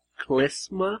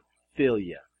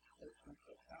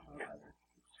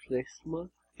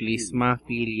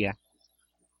 Glismaphilia.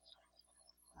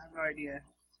 I have no idea.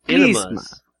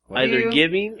 Enemas. Either Ew.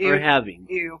 giving or Ew. having.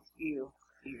 Ew.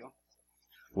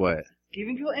 What?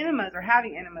 Giving people enemas or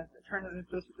having enemas that turns into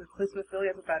clismophilia.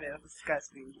 That's what that is. That's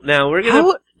disgusting. Now we're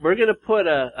gonna put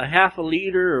a half a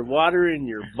liter of water in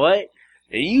your butt,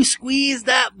 and you squeeze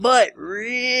that butt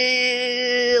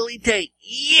really tight.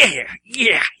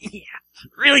 Yeah,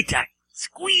 really tight.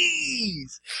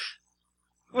 Squeeze.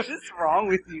 What is wrong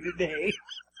with you today?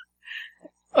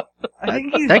 I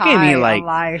think he's That gave me, high like- on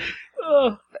life.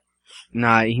 Oh,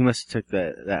 Nah, he must have took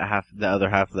the other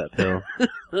half of that pill.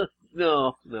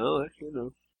 no, actually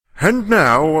no. And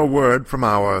now a word from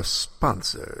our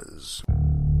sponsors.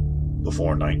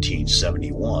 Before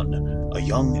 1971, a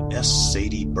young S.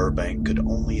 Sadie Burbank could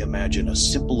only imagine a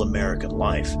simple American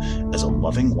life as a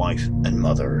loving wife and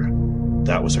mother.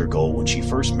 That was her goal when she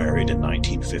first married in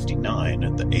 1959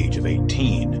 at the age of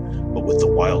 18, but with the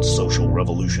wild social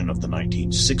revolution of the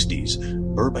 1960s,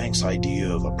 Burbank's idea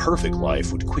of a perfect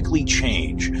life would quickly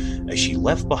change as she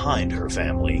left behind her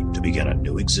family to begin a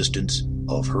new existence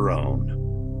of her own.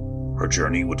 Her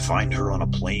journey would find her on a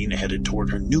plane headed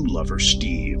toward her new lover,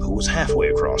 Steve, who was halfway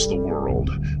across the world,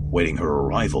 waiting her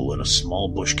arrival in a small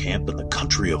bush camp in the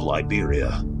country of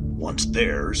Liberia. Once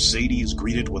there, Sadie is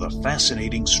greeted with a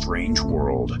fascinating, strange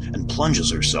world and plunges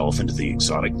herself into the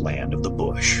exotic land of the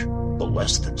bush. But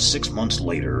less than 6 months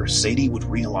later, Sadie would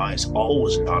realize all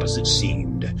was not as it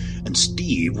seemed, and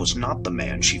Steve was not the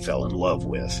man she fell in love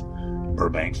with.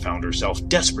 Burbank found herself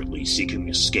desperately seeking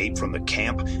escape from the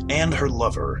camp and her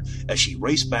lover as she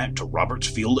raced back to Roberts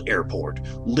Field Airport,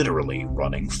 literally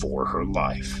running for her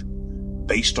life.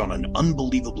 Based on an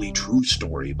unbelievably true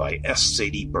story by S.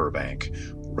 Sadie Burbank,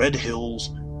 Red Hills,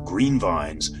 Green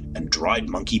Vines, and Dried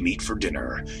Monkey Meat for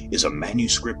Dinner is a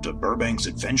manuscript of Burbank's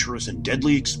adventurous and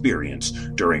deadly experience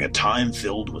during a time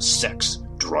filled with sex,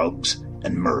 drugs,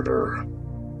 and murder.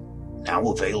 Now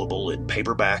available in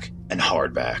paperback and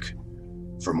hardback.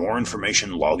 For more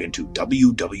information, log into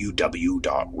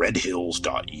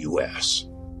www.redhills.us.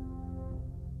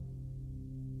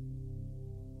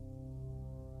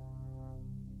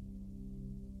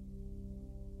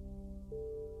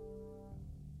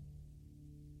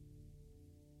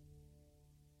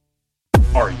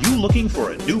 Are you looking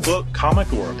for a new book,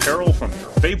 comic, or apparel from your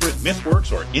favorite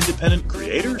MythWorks or independent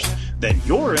creators? Then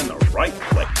you're in the right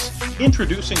place.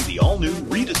 Introducing the all-new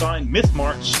redesigned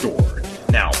MythMart store.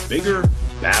 Now bigger,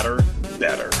 badder,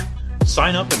 better.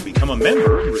 Sign up and become a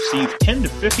member and receive 10 to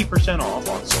 50% off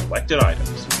on selected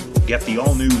items. Get the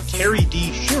all-new Terry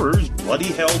D. Shearer's Bloody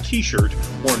Hell t-shirt,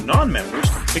 or non-members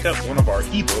can pick up one of our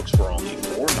ebooks for only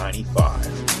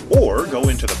 $4.95. Or go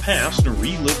into the past and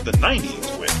relive the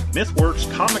 90s with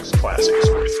MythWorks Comics Classics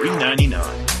for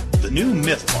 $3.99. The new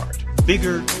MythMart.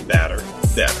 Bigger, badder,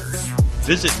 better.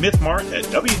 Visit MythMart at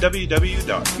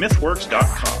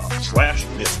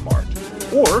www.mythworks.com/MythMart.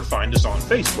 Or find us on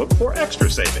Facebook for extra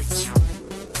savings.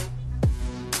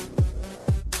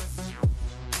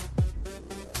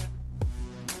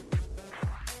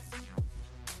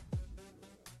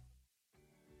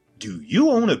 Do you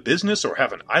own a business or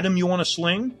have an item you want to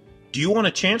sling? Do you want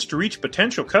a chance to reach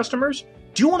potential customers?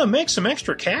 Do you want to make some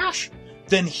extra cash?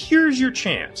 Then here's your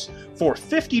chance. For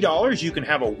 $50, you can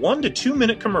have a 1 to 2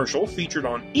 minute commercial featured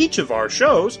on each of our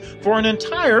shows for an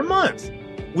entire month.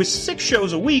 With 6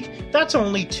 shows a week, that's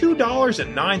only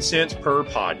 $2.09 per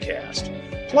podcast.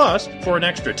 Plus, for an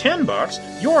extra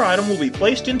 $10, your item will be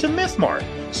placed into MythMart.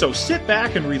 So sit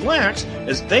back and relax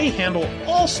as they handle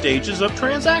all stages of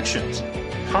transactions.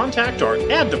 Contact our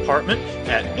ad department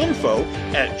at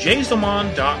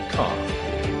info@jazomon.com.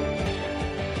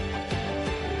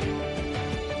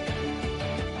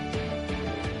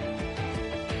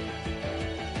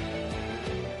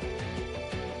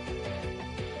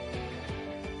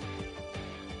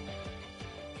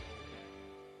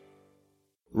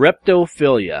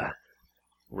 Reptophilia.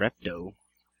 Repto.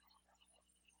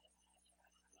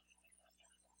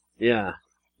 Yeah.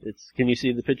 Can you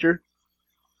see the picture?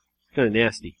 It's kind of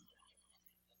nasty.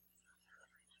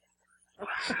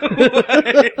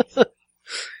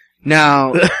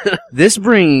 Now, this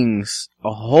brings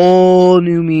a whole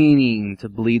new meaning to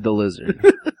Bleed the Lizard.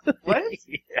 What?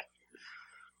 Yeah.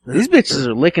 These bitches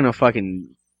are licking a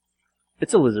fucking...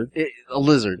 It's a lizard. a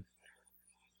lizard.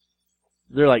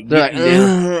 They're like They're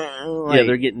getting down. like, Yeah,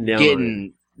 they're getting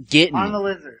down. getting On the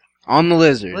lizard. on the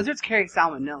lizard. Lizards carry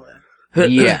salmonella.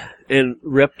 Yeah. And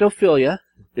reptophilia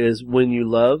is when you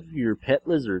love your pet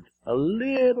lizard a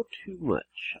little too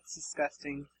much. That's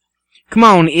disgusting. Come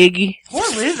on, Iggy. Poor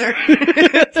lizard.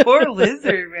 Poor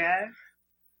lizard, man.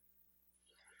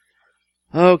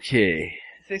 Okay.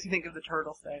 This makes me think of the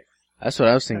turtle sex. That's what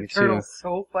I was The thinking too. turtle's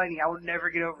so funny. I would never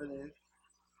get over this.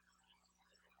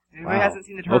 If anybody Wow. hasn't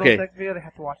seen the turtle Okay. sex video, they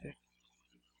have to watch it.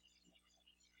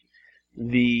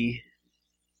 The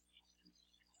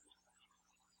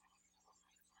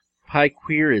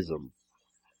Piquerism.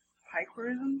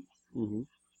 Piquerism? Mm-hmm.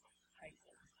 I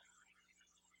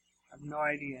have no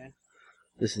idea.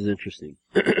 This is interesting.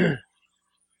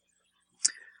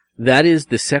 That is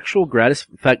the sexual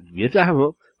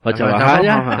gratification. I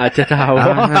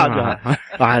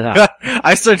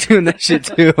start doing that shit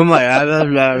too. I'm like,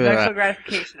 Sexual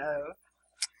gratification of.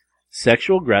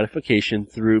 Sexual gratification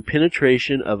through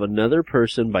penetration of another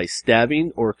person by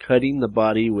stabbing or cutting the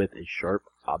body with a sharp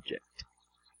object.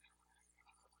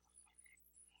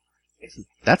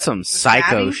 that's some psycho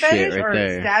Stabbing shit fetish right or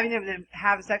there. stabbing them and then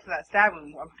having sex without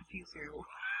stabbing them? I'm confused here.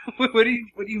 What do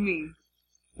you mean?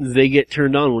 They get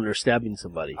turned on when they're stabbing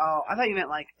somebody. Oh, I thought you meant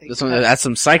like they That's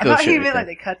some I psycho thought shit you right meant there.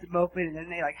 like they cut them open and then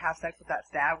they like have sex with that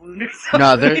stab wound or something.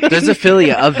 No, there's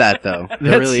affiliate of that though.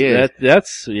 There really is.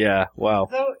 That's yeah. Wow.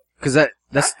 So Because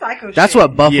that's psycho that's shit.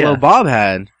 what Buffalo Yeah. Bob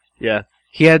had. Yeah.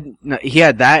 He had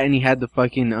that, and he had the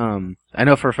fucking I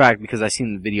know for a fact because I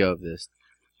seen the video of this.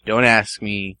 Don't ask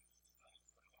me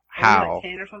how. Like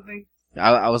 10 or something?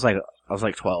 I was like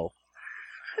 12.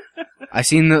 I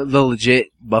seen the legit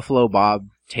Buffalo Bob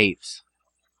tapes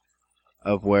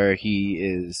of where he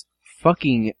is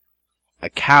fucking a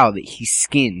cow that he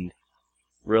skinned.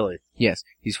 Really. Yes,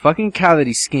 he's fucking a cow that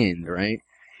he skinned, right?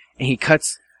 And he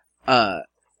cuts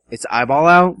its eyeball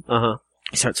out. Uh-huh.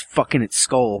 He starts fucking its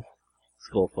skull.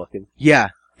 Skull fucking. Yeah,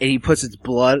 and he puts its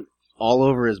blood all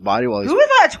over his body while he's Who would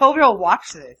let a 12-year-old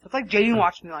watch this? It's like Jaden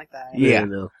watched me like that. Yeah. I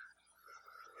don't know.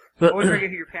 I always forget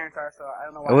who your parents are, so I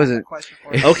don't know why I wasn't- I have that question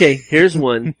for you. Okay, here's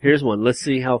one. Let's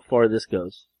see how far this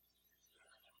goes.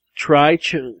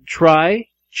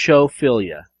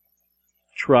 Trichophilia.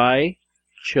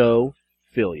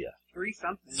 Trichophilia. 3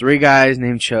 something. 3 guys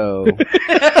named Cho.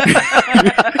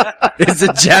 It's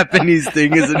a Japanese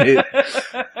thing, isn't it?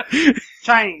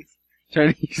 Chinese.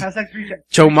 Chinese. Have sex with each other.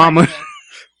 Cho mama.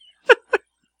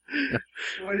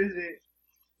 What is it?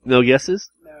 No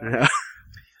guesses? No.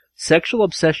 Sexual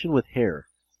obsession with hair.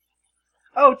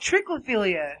 Oh,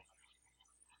 trichophilia.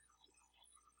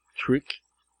 Trichophilia.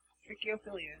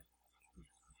 Trichophilia.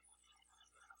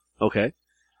 Okay.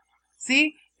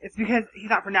 See? It's because he's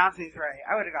not pronouncing these right.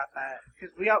 I would have got that.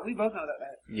 Because we both know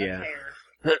that. Yeah.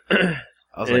 That's hair.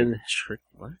 I was And- like, trick,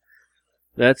 what?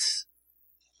 That's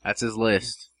That's his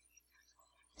list.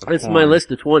 my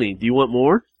list of 20. Do you want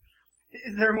more?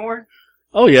 Is there more?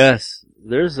 Oh, yes.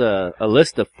 There's a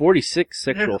list of 46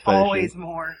 sexual There's fetishes. always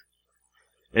more.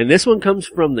 And this one comes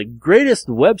from the greatest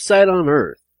website on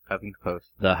earth, Huffington Post.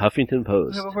 the Huffington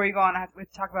Post. So before you go on, we have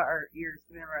to talk about our ears.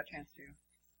 We never got a chance to.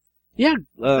 Yeah.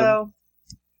 So,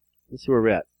 Let's see where we're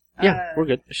at. Yeah, we're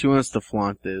good. She wants to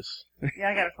flaunt this. yeah,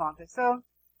 I gotta flaunt this. So,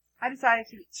 I decided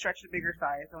to stretch the bigger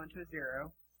size. I went to a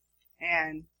 0.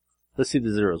 And Let's see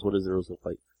the zeros. What do zeros look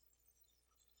like?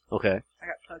 Okay. I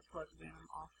got plugs in. I'm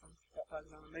awesome. Got plugs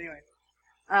on them. But anyways,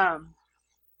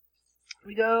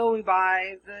 we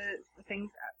buy the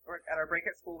things at our break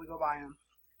at school. We go buy them.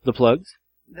 The plugs?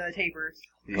 The tapers.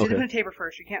 You Okay. should put a taper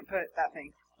first. You can't put that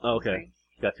thing. Oh, okay.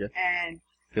 Gotcha. And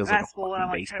Feels I'm like at school and I'm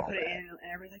like trying to put it in,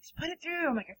 and everybody's like, just put it through.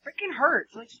 I'm like, it freaking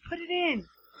hurts. Like, just put it in.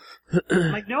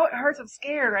 I'm like, no, it hurts. I'm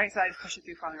scared, right? So I just push it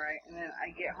through finally, right? And then I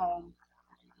get home.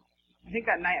 I think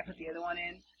that night I put the other one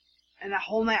in, and that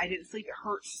whole night I didn't sleep. It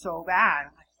hurt so bad.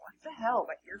 I'm like, what the hell?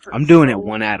 My ear hurts. I'm doing so it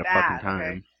one at a bad, fucking time.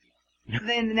 okay? So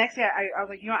then the next day I was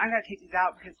like, you know what, I gotta take these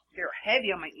out because they're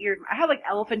heavy on my ears. I had like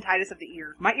elephantitis of the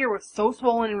ears. My ear was so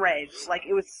swollen and red, like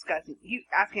it was disgusting. You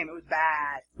ask him, it was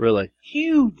bad. Really?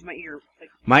 Huge, my ear. Like,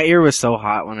 My ear was so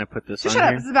hot when I put this just on shut up.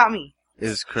 here. This is about me. It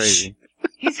was crazy.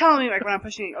 He's telling me like when I'm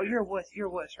pushing it, oh, you're a wuss,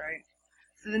 right?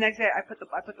 So the next day I put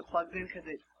the plugs in because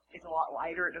it's a lot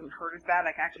lighter. It doesn't hurt as bad.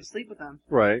 I can actually sleep with them.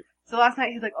 Right. So last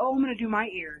night he's like, oh, I'm gonna do my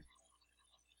ear.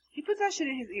 He puts that shit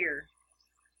in his ear.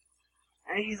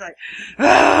 And he's like,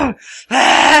 ah,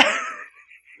 ah.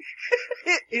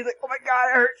 He's like, oh my god,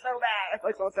 it hurts so bad. It's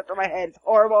like someone stepped on my head. It's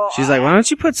horrible. She's like, why don't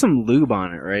you put some lube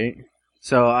on it, right?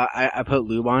 So I put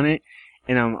lube on it,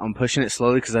 and I'm pushing it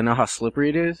slowly because I know how slippery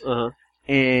it is. Uh-huh.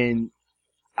 And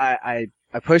I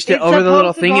pushed it It's over the supposed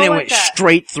little to thing, go and it like went that.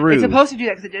 straight through. It's supposed to do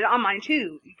that because it did it on mine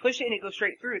too. You push it and it goes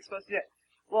straight through. It's supposed to do that.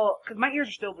 Well, because my ears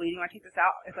are still bleeding. When I take this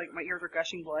out, it's like my ears are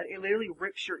gushing blood. It literally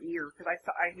rips your ear because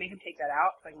I made him take that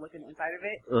out. So I can look in the inside of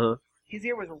it. Uh-huh. His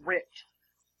ear was ripped.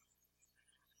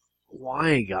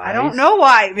 Why, guys? I don't know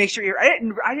why it makes your ear. I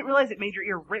didn't realize it made your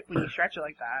ear rip when you stretch it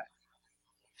like that.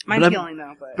 Mine's But healing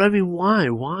though, But I mean, why?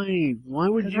 Why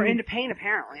would because you? we're into pain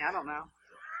apparently. I don't know.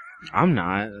 I'm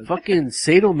not. Fucking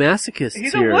sadomasochists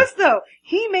He's here. a wuss though.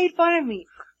 He made fun of me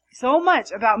so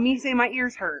much about me saying my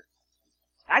ears hurt.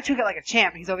 I took it like a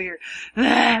champ. He's over here.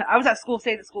 I was at school,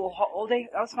 stayed at school all day.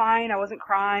 I was fine. I wasn't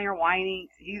crying or whining.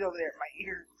 He's over there. My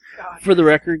ear. God. For the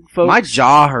record, folks. My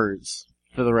jaw hurts.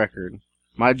 For the record,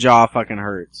 my jaw fucking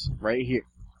hurts. Right here.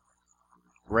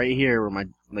 Right here where my,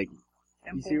 like,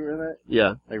 you see where that?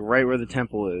 Yeah. Like right where the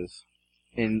temple is.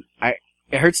 And it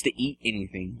hurts to eat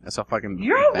anything. That's how fucking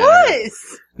You're a bad it is.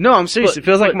 wuss. No, I'm serious. But- It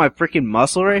feels like but- my freaking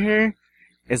muscle right here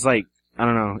is like, I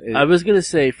don't know. I was gonna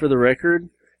say, for the record,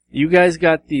 you guys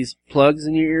got these plugs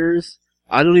in your ears.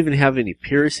 I don't even have any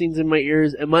piercings in my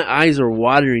ears, and my eyes are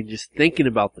watering just thinking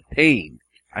about the pain.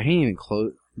 I can't even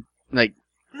close. Like,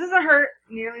 This doesn't hurt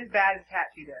nearly as bad as a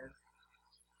tattoo does.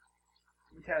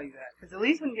 I can tell you that. Because at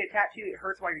least when you get a tattoo, it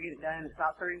hurts while you're getting it done and it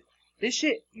stops hurting. This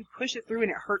shit, you push it through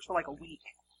and it hurts for like a week.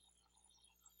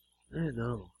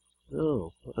 No, I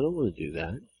don't want to do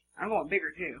that. I'm going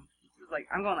bigger too. This is like,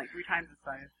 I'm going like 3 times this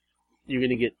size. You're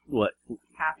gonna get what?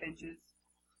 Half inches.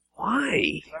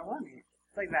 Why? That's what I want.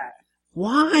 It's like that.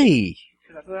 Why?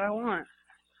 Because that's what I want.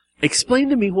 Explain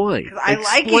to me why. 'Cause I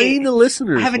like Explain it. to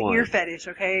listeners I have an why. ear fetish,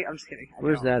 okay? I'm just kidding.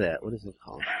 Where's that at? What is it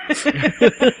called?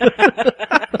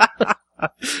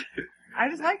 I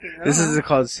just like it. I this don't is know.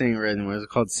 called seeing red and it's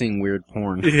called seeing weird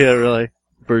porn. Yeah, really.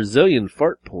 Brazilian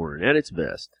fart porn at its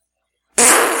best.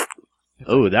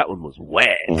 Oh, that one was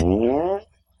wet.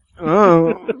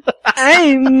 Oh,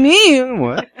 I mean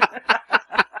what?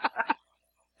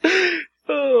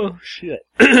 Oh, shit.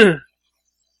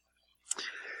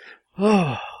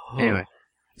 Oh. Anyway,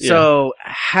 Yeah. so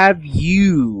have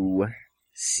you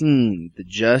seen the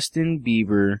Justin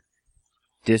Bieber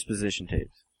disposition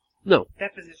tapes? No,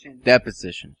 Deposition.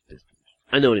 Deposition.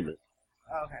 I know what he meant.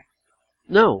 Oh, okay.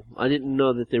 No, I didn't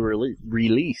know that they were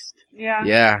released. Yeah.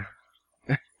 Yeah.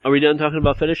 Are we done talking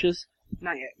about fetishes?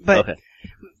 Not yet. But Okay.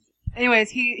 anyways,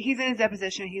 he's in his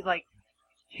deposition. He's like,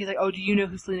 oh, do you know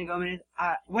who Selena Gomez is?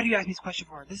 What do you ask me this question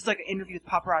for? This is like an interview with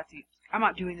paparazzi. I'm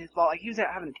not doing this ball. Like, he was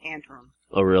out having a tantrum.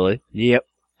 Oh, really? Yep.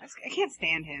 I can't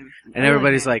stand him. And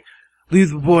everybody's like,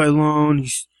 leave the boy alone.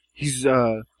 He's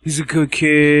a good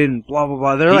kid and blah blah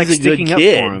blah. They're He's like a good sticking up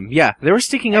kid. for him. Yeah, they were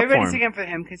sticking up for everybody's him. sticking up for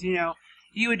him because, you know,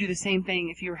 You would do the same thing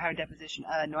if you were having a deposition.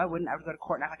 No, I wouldn't. I would go to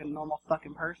court and act like a normal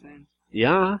fucking person.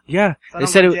 Yeah. Yeah. So I They don't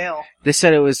said go it. to jail. They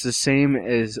said it was the same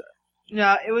as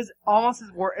No, it was almost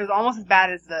as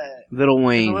bad as the Lil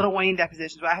Wayne. Lil Wayne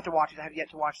depositions, but I have to watch it. I have yet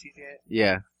to watch these yet.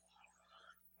 Yeah.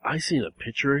 I seen a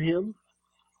picture of him.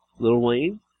 Lil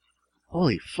Wayne.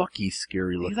 Holy fuck, he's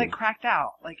scary looking. He's like cracked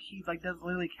out. Like he like does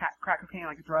literally crack cocaine,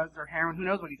 like drugs or heroin. Who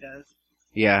knows what he does?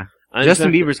 Yeah. I'm Justin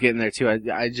exactly- Bieber's getting there too.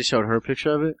 I just showed her a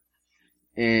picture of it,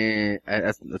 and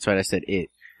that's right. I said it.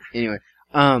 Anyway,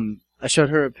 I showed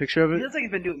her a picture of He it. looks like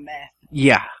he's been doing meth.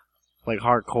 Yeah, like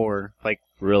hardcore. Like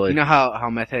Really? you know how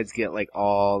meth heads get like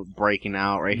all breaking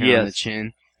out right here on the Yes.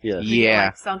 chin. Yes. He get, Yeah,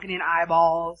 like, sunken in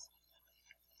eyeballs.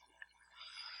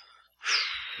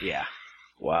 yeah.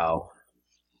 Wow.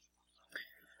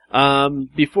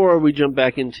 Before we jump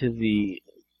back into the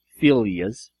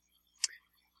Philias,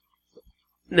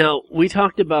 now we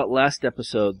talked about last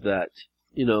episode that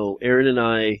Aaron and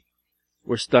I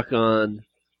were stuck on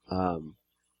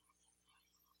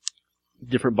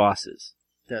different bosses.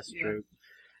 That's Yeah. true.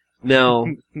 Now,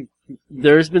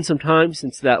 there's been some time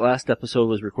since that last episode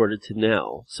was recorded to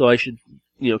now, so I should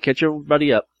catch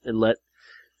everybody up and let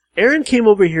Aaron came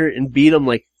over here and beat him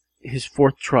like his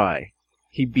fourth try.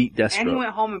 He beat Deathstroke. And he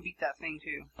went home and beat that thing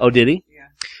too. Oh, did he? Yeah.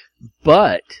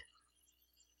 But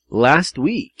last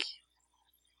week,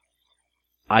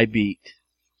 I beat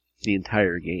the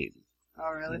entire game. Oh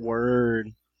really?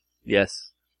 Word.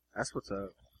 Yes. That's what's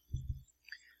up.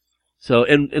 So,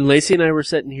 and Lacey and I were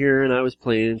sitting here, and I was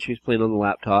playing, and she was playing on the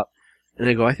laptop, and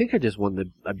I go, I think I just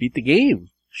I beat the game.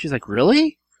 She's like,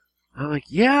 really? I'm like,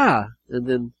 yeah. And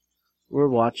then we're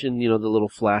watching, the little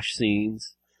flash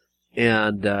scenes,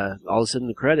 and all of a sudden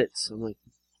the credits. I'm like,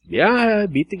 yeah, I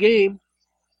beat the game.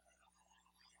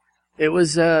 It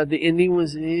was, the ending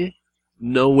was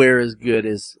nowhere as good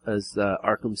as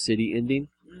Arkham City ending.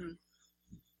 Mm.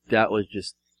 That was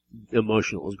just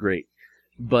emotional. It was great.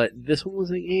 But this one was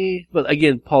like, But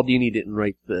again, Paul Dini didn't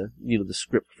write the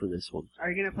script for this one. Are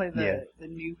you gonna play the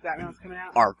new Batman that's coming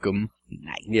out? Arkham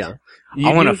Knight. Yeah.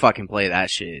 I want to fucking play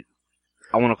that shit.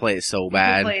 I want to play it so We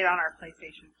bad. can play it on our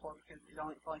PlayStation 4 because it's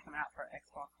only coming out for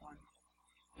Xbox One.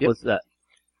 Yep. What's that?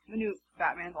 The new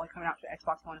Batman's only coming out for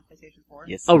Xbox One and PlayStation 4.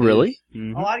 Yes. Oh, it is. really?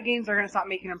 Mhm. A lot of games are going to stop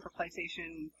making them for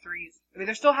PlayStation 3s. I mean,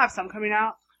 they still have some coming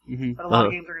out, Mhm. but a lot Uh-huh.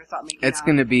 of games are going to stop making It's out.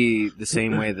 gonna be the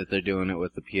same way that they're doing it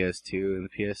with the PS2 and the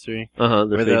PS3. They're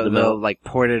Where fading them they'll out. like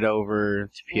port it over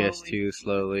to PS2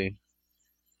 slowly.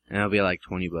 And it'll be like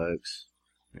 $20.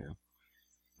 Yeah.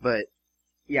 But,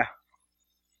 yeah.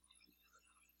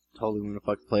 Totally want to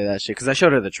fucking play that shit. Cause I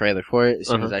showed her the trailer for it. As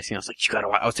soon as I seen it, I was like, you gotta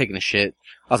watch. I was taking a shit.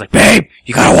 I was like, babe,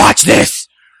 you gotta watch this!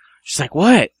 She's like,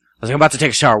 what? I was like, I'm about to take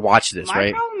a shower, watch this, My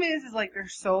right? problem is like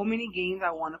there's so many games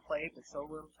I want to play, but so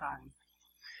little time.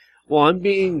 Well, I'm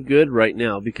being good right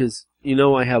now because,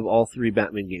 I have all 3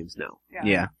 Batman games now.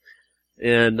 Yeah.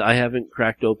 And I haven't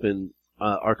cracked open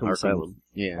Arkham Asylum.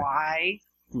 Yeah. Why?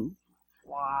 Hmm.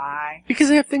 Why?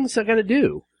 Because I have things I gotta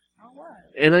do. Oh, what?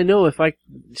 And I know if I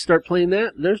start playing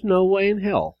that, there's no way in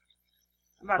hell.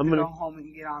 I'm about I'm to gonna- go home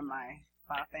and get on my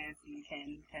Final Fantasy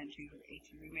 10-2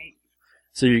 HD remake.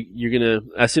 So you're gonna,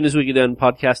 as soon as we get done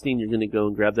podcasting, you're gonna go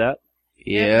and grab that?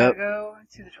 Yeah, Yep. I'm gonna go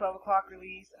to the 12 o'clock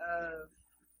release of...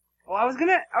 Well, I was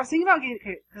thinking about getting,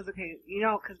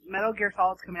 because Metal Gear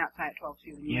Solid's coming out tonight at 12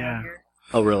 too. The new Yeah. Metal Gear.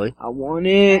 Oh, really? I want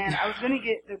it. And I was gonna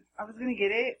get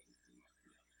it,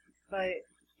 but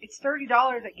it's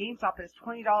 $30 at GameStop and it's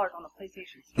 $20 on the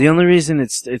PlayStation Store. The only reason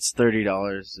it's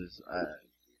 $30 is,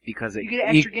 because You get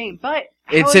an extra game, but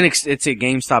it's how it's a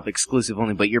GameStop exclusive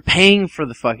only, but you're paying for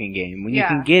the fucking game when you Yeah.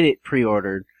 can get it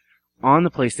pre-ordered on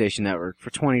the PlayStation Network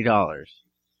for $20.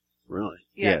 Really?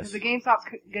 Yeah, Yes. because the GameStop's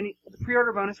the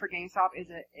pre-order bonus for GameStop is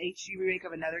an HD remake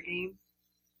of another game,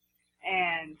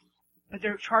 but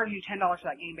they're charging you $10 for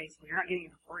that game basically. You're not getting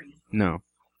it for free. No.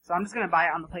 So I'm just gonna buy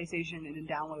it on the PlayStation and then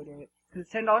download it because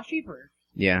it's $10 cheaper.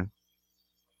 Yeah.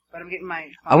 But I'm getting my.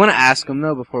 I want to ask them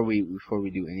though before we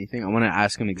do anything. I want to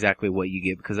ask them exactly what you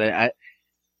get because I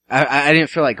didn't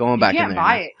feel like going You back in can't there.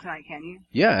 buy it tonight, can you?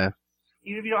 Yeah.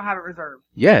 Even if you don't have it reserved.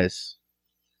 Yes.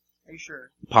 Are you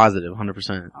sure? Positive,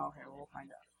 100%. Oh, okay, well, we'll find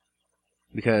out.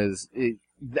 Because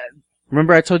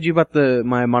remember I told you about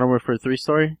my Modern Warfare 3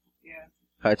 story? Yeah.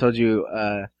 I told you.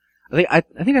 I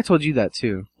think I told you that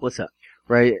too. What's that?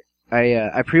 Right?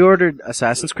 I pre-ordered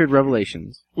Assassin's Creed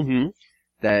Revelations. Mm-hmm.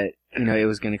 That it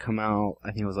was going to come out.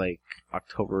 I think it was like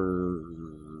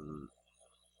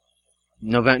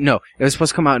November. No, it was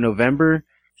supposed to come out November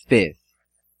 5th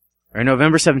or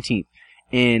November 17th.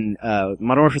 And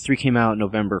Modern Warfare 3 came out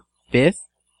November 5th.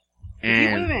 Wait a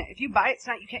And minute. If you buy it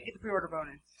tonight, you can't get the pre-order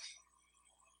bonus.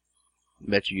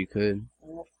 Bet you could.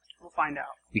 We'll find out.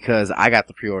 Because I got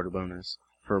the pre-order bonus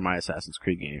for my Assassin's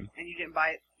Creed game. And you didn't buy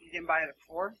it. You didn't buy it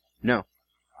before. No.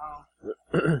 Oh.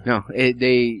 No,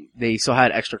 they still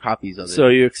had extra copies of it. So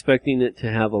are you expecting it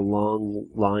to have a long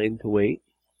line to wait?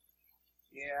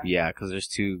 Yeah. Yeah, because there's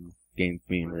 2 games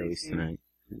being released tonight.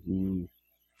 Mm.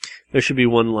 There should be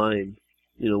one line.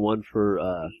 One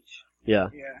for, yeah.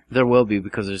 Yeah. There will be,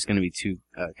 because there's going to be 2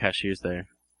 cashiers there.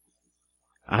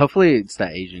 Hopefully it's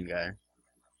that Asian guy.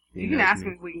 He You can knows ask me.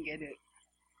 him if we can get it.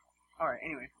 Alright,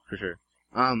 anyway. For sure.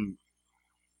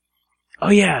 Oh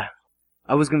yeah.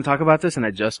 I was going to talk about this and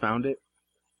I just found it.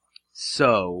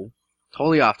 So,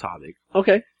 totally off topic.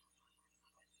 Okay.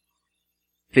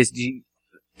 50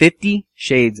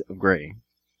 Shades of Grey.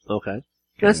 Okay.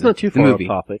 That's The- not too the far off movie.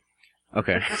 topic.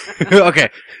 Okay. Okay.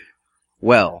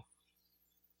 Well,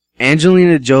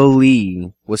 Angelina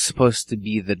Jolie was supposed to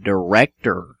be the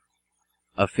director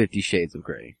of 50 Shades of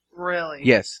Grey. Really?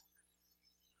 Yes.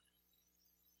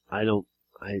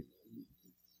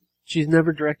 She's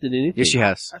never directed anything. Yes, she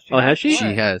has. Oh, has she?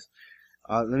 She has.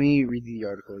 Let me read the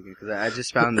article again, because I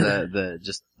just found the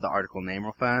article name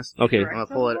real fast. Okay. I'm gonna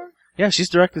pull it. Yeah, she's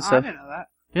directed Oh, I stuff. didn't know that.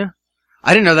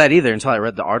 I didn't know that either until I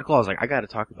read the article. I was like, I gotta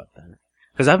talk about that.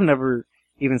 Because I've never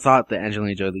even thought that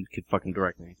Angelina Jolie could fucking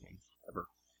direct anything. Ever.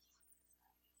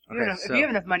 If you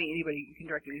have enough money, anybody can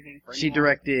direct anything for She anyone.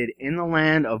 directed In the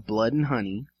Land of Blood and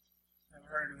Honey, Never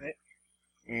heard of it.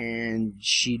 and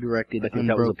she directed I think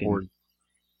that was a Unbroken. porn.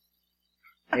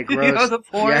 It You know grossed, the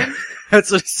porn? yeah,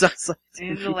 that's what it sounds like.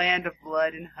 In the land of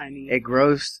blood and honey. It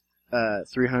grossed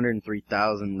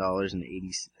 $303,000 and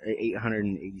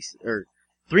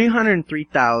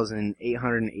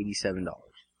 $303,887,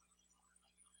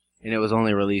 and it was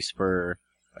only released for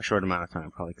a short amount of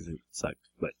time, probably because it sucked.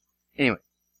 But anyway,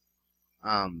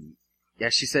 yeah,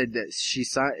 she said that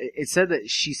it said that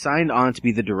she signed on to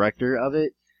be the director of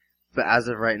it, but as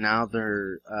of right now,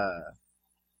 they're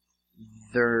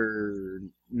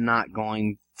not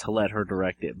going to let her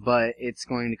direct it, but it's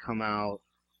going to come out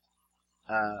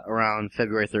around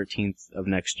February 13th of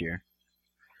next year.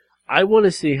 I want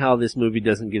to see how this movie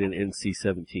doesn't get an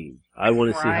NC-17. I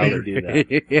want to see how they do that.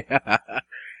 Yeah,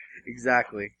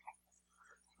 exactly.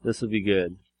 This will be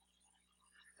good.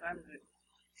 Time is it?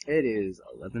 It is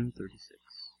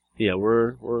 11:36. Yeah,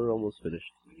 we're almost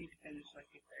finished. We need to finish like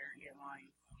get there and get mine.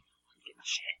 Get my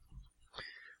shit.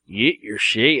 Get your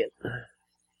shit.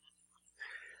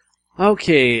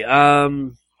 Okay,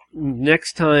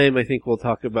 next time I think we'll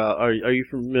talk about, are you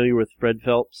familiar with Fred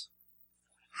Phelps?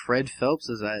 Fred Phelps,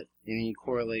 is that any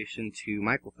correlation to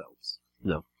Michael Phelps?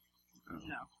 No.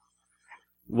 No.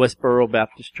 Westboro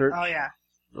Baptist Church? Oh yeah.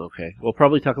 Okay. We'll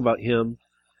probably talk about him.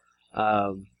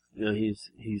 He's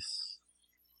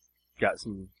got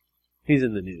he's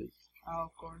in the news. Oh,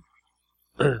 of course.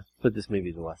 But this may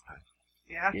be the last time.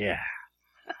 Yeah. Yeah.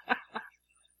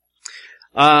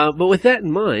 But with that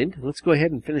in mind, let's go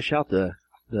ahead and finish out the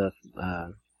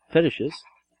fetishes.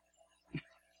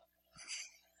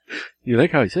 You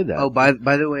like how he said that? Oh, by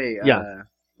the way, Yeah.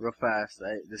 real fast,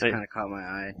 this kind of caught my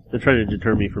eye. They're trying to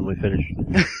deter me from my fetish.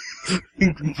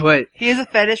 But He has a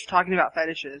fetish for talking about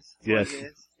fetishes. That's Yes. what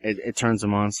it is. it turns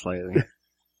them on slightly.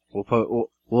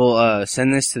 We'll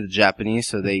send this to the Japanese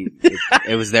so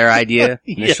it was their idea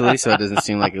initially, so it doesn't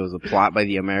seem like it was a plot by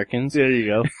the Americans. There you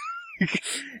go.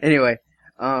 Anyway,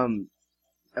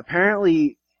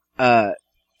 apparently,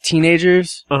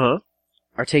 teenagers Uh-huh.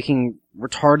 are taking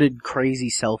retarded, crazy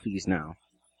selfies now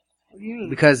What do you mean?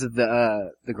 because of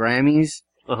the Grammys.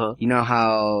 Uh-huh. You know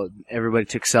how everybody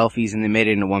took selfies and they made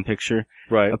it into one picture?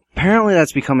 Right. Apparently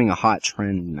that's becoming a hot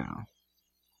trend now.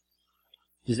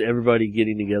 Just everybody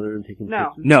getting together and taking No.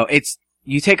 pictures? No, it's,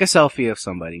 you take a selfie of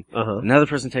somebody, Uh-huh. another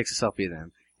person takes a selfie of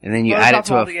them, and then you add it Photoshop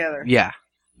to all a, together. yeah,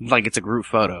 like it's a group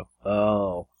photo.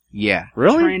 Oh. Yeah.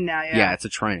 Really? Trend now, yeah. Yeah, it's a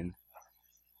trend.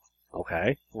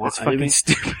 Okay. That's I fucking mean,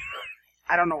 stupid.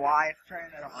 I don't know why it's a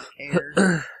trend. I don't really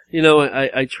care. you know,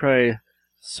 I try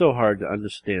so hard to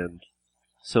understand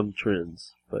some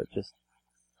trends, but just,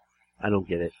 I don't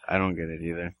get it. I don't get it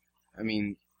either. I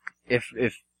mean, if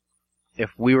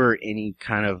we were any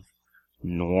kind of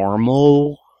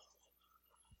normal,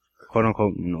 quote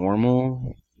unquote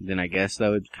normal, then I guess that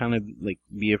would kind of like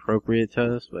be appropriate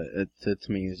to us, but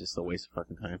to me it's just a waste of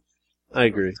fucking time. I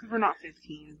agree. It's 'cause we're not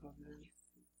 15. is what it is.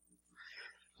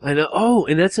 I know. Oh,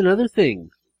 and that's another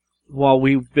thing. While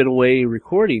we've been away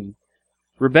recording,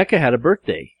 Rebecca had a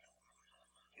birthday.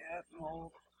 Yeah,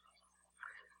 well,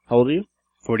 How old are you?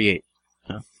 48.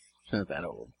 No, it's not that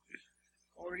old.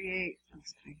 48.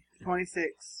 Let's see,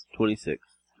 26. 26.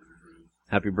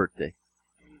 Happy birthday.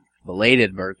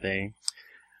 Belated birthday.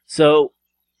 So,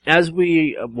 as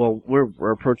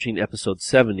we're approaching episode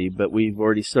 70, but we've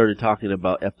already started talking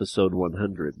about episode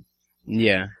 100.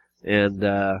 Yeah. And,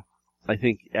 I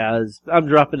think I'm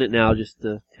dropping it now just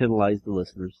to tantalize the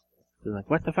listeners. They're like,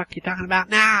 what the fuck are you talking about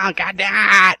now? God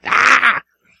damn it! Ah!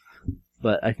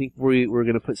 But I think we're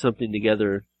gonna put something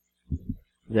together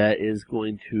that is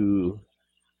going to...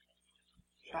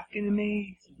 Shocking and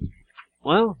amazing.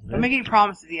 Well... Don't make any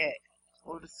promises yet.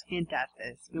 We'll just hint at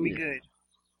this. It's gonna be good.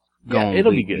 Yeah,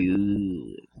 it'll be good.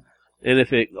 And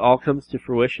if it all comes to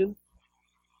fruition,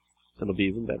 it'll be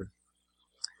even better.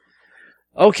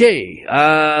 Okay,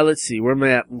 let's see. Where am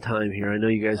I at in time here? I know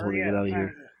you guys want to get out of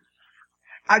here.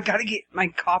 I gotta get my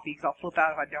copy because I'll flip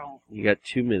out if I don't. You got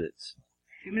 2 minutes.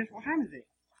 2 minutes? What time is it?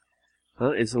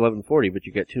 Huh? It's 11:40, but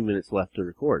you got 2 minutes left to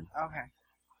record. Okay.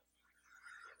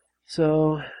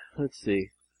 So, let's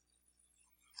see.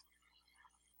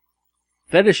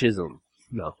 Fetishism.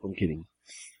 No, I'm kidding.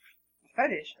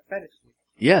 Fetish? A fetish.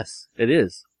 Yes, it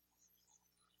is.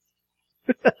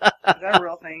 Is that a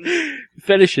real thing?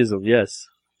 Fetishism, yes.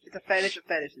 It's a fetish of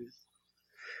fetishes.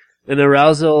 An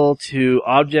arousal to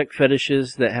object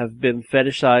fetishes that have been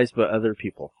fetishized by other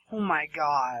people. Oh my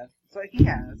god. That's what he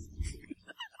has.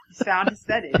 He's found his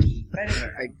fetish.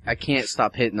 I can't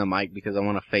stop hitting the mic because I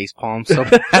want to face palm so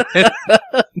bad.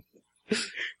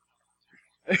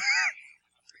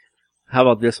 How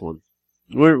about this one?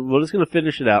 We're just gonna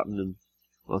finish it out and then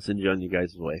I'll send you on you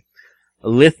guys' way.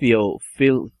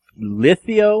 Lithiophilia.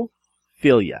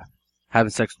 Having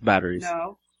sex with batteries.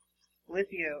 No.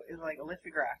 Lithio is like a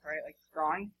lithograph, right? Like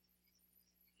drawing?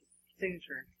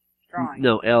 Signature. Drawing.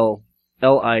 No,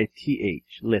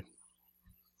 L-I-T-H. Lith.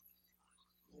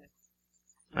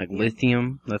 Like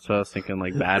lithium. That's what I was thinking,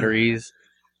 like batteries.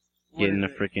 What Getting a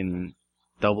is it? freaking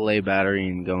AA battery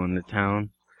and going to town.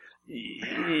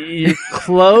 You're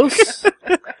close,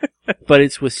 but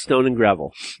it's with stone and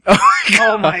gravel.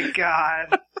 Oh my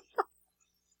god.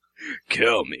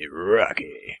 Kill me,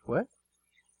 Rocky. What?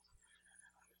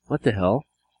 What the hell?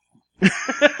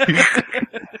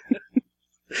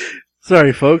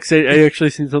 Sorry, folks. I actually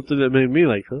seen something that made me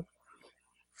like, huh?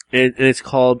 And it's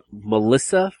called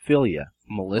Melissaphilia.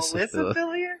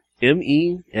 Melissaphilia?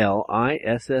 Melissaphilia.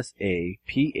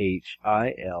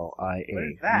 What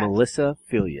is that?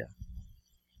 Melissaphilia.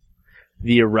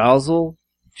 The arousal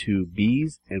to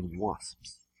bees and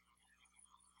wasps.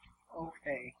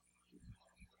 Okay.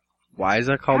 Why is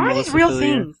that called How are these real Melissaphilia?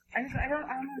 things? I don't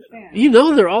understand. You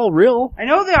know they're all real. I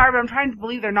know they are, but I'm trying to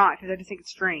believe they're not because I just think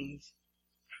it's strange.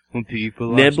 When people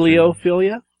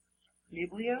Nebliophilia?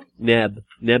 Neblio?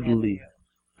 Nebuli.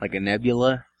 like a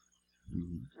nebula,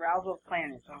 Arousal of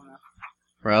planets. I don't know.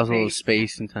 arousal of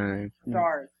space and time.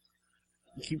 Stars.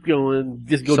 Keep going.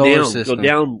 Just go Solar down. system. Go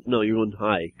down. No, you're going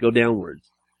high. Go downwards.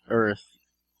 Earth.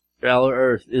 Our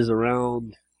Earth is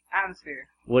around. Atmosphere.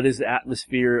 What is the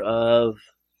atmosphere of?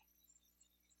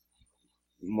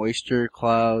 Moisture,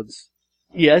 clouds,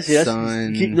 Yes.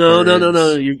 sun. No.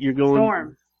 birds. You're going.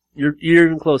 Storm. You're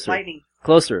even closer. Lightning.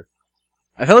 Closer.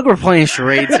 I feel like we're playing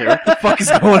charades here. What the fuck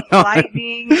is going on?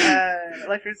 Lightning.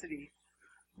 Electricity.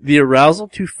 The arousal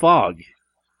to fog.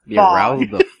 The Fog.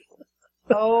 arousal of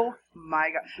Oh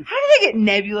my god. How did they get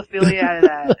nebulophilia out of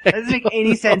that? That doesn't make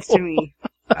any sense to me.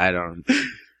 I don't.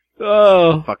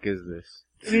 Oh. The fuck is this?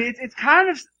 I mean, it's kind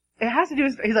of, it has to do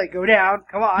with, he's like, go down,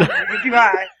 come on, you're too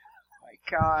high. Oh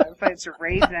my god, I'm playing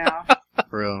charades now.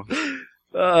 Bro,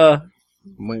 I'm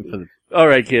waiting for the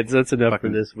Alright, kids, that's enough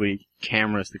Fucking- for this week.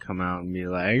 cameras to come out and be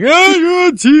like, "Oh, you're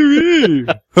on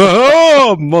TV,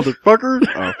 oh, motherfucker!"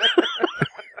 Oh.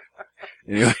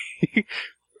 Anyway,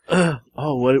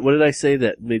 Oh, what did I say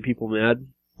that made people mad?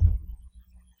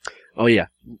 Oh yeah.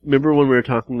 Remember when we were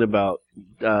talking about,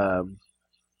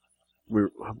 what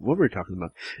were we talking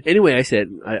about? Anyway, I said,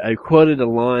 I quoted a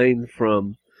line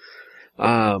from,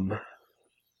 the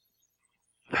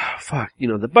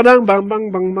ba-dang bang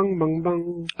bang bang bang bang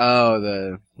bang. oh,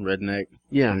 the redneck.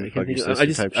 Yeah, And I can't fucking think of,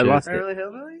 sister type I shit. lost it. Beverly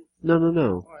Hillbilly?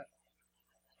 No. What?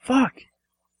 Fuck.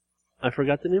 I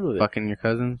forgot the name of it. Fucking your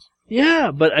cousins?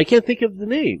 Yeah, but I can't think of the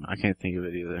name. I can't think of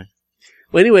it either.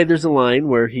 Well, anyway, there's a line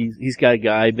where he's got a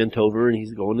guy bent over and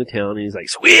he's going to town and he's like,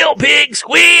 "Squeal, pig,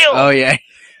 squeal!" Oh yeah,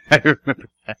 I remember.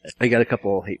 I got a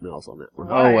couple of hate mails on that one.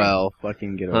 Why? Oh well,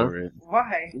 fucking get Huh? over it.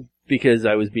 Why? Because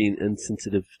I was being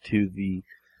insensitive to the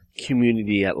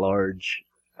community at large.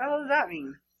 What the hell does that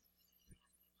mean?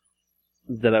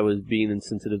 That I was being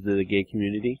insensitive to the gay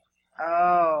community.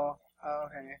 Oh,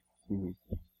 okay.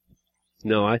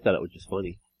 No, I thought it was just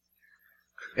funny.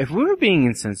 If we were being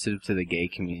insensitive to the gay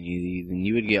community, then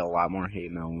you would get a lot more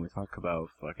hate mail when we talk about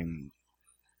fucking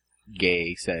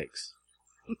gay sex.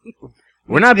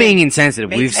 We're not being insensitive.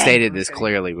 Makes We've sense. stated this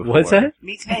clearly before. What's that?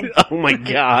 Meat Vince. Oh my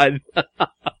god.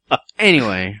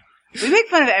 Anyway. We make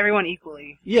fun of everyone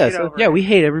equally. Yes, Get over Yeah, it. we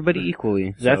hate everybody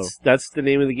equally. so- That's the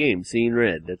name of the game, Seeing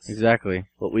Red. That's Exactly.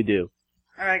 what we do.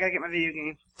 Alright, I gotta get my video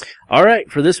game.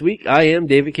 Alright, for this week, I am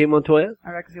David K. Montoya.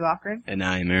 I'm Rebecca Z. Lochran. And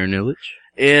I'm Aaron Illich.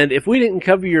 And if we didn't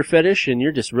cover your fetish and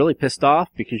you're just really pissed off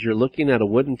because you're looking at a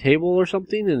wooden table or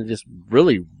something and it just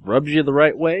really rubs you the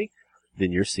right way,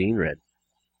 then you're seeing red.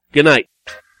 Good night.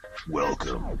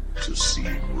 Welcome to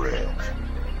Seeing Red.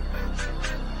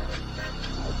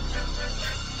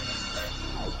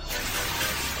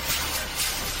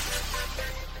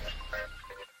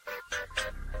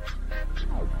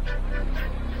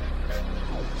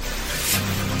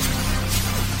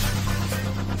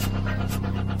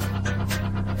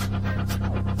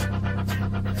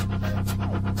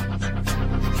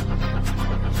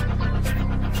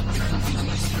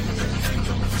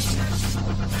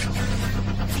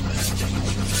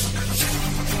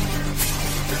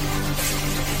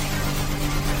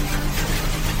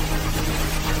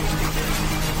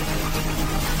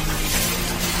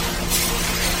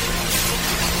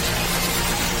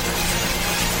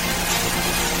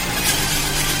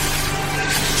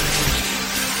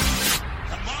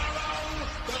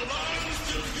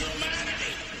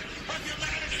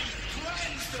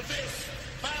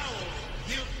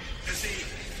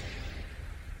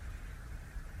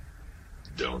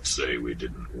 Don't say we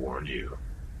didn't warn you.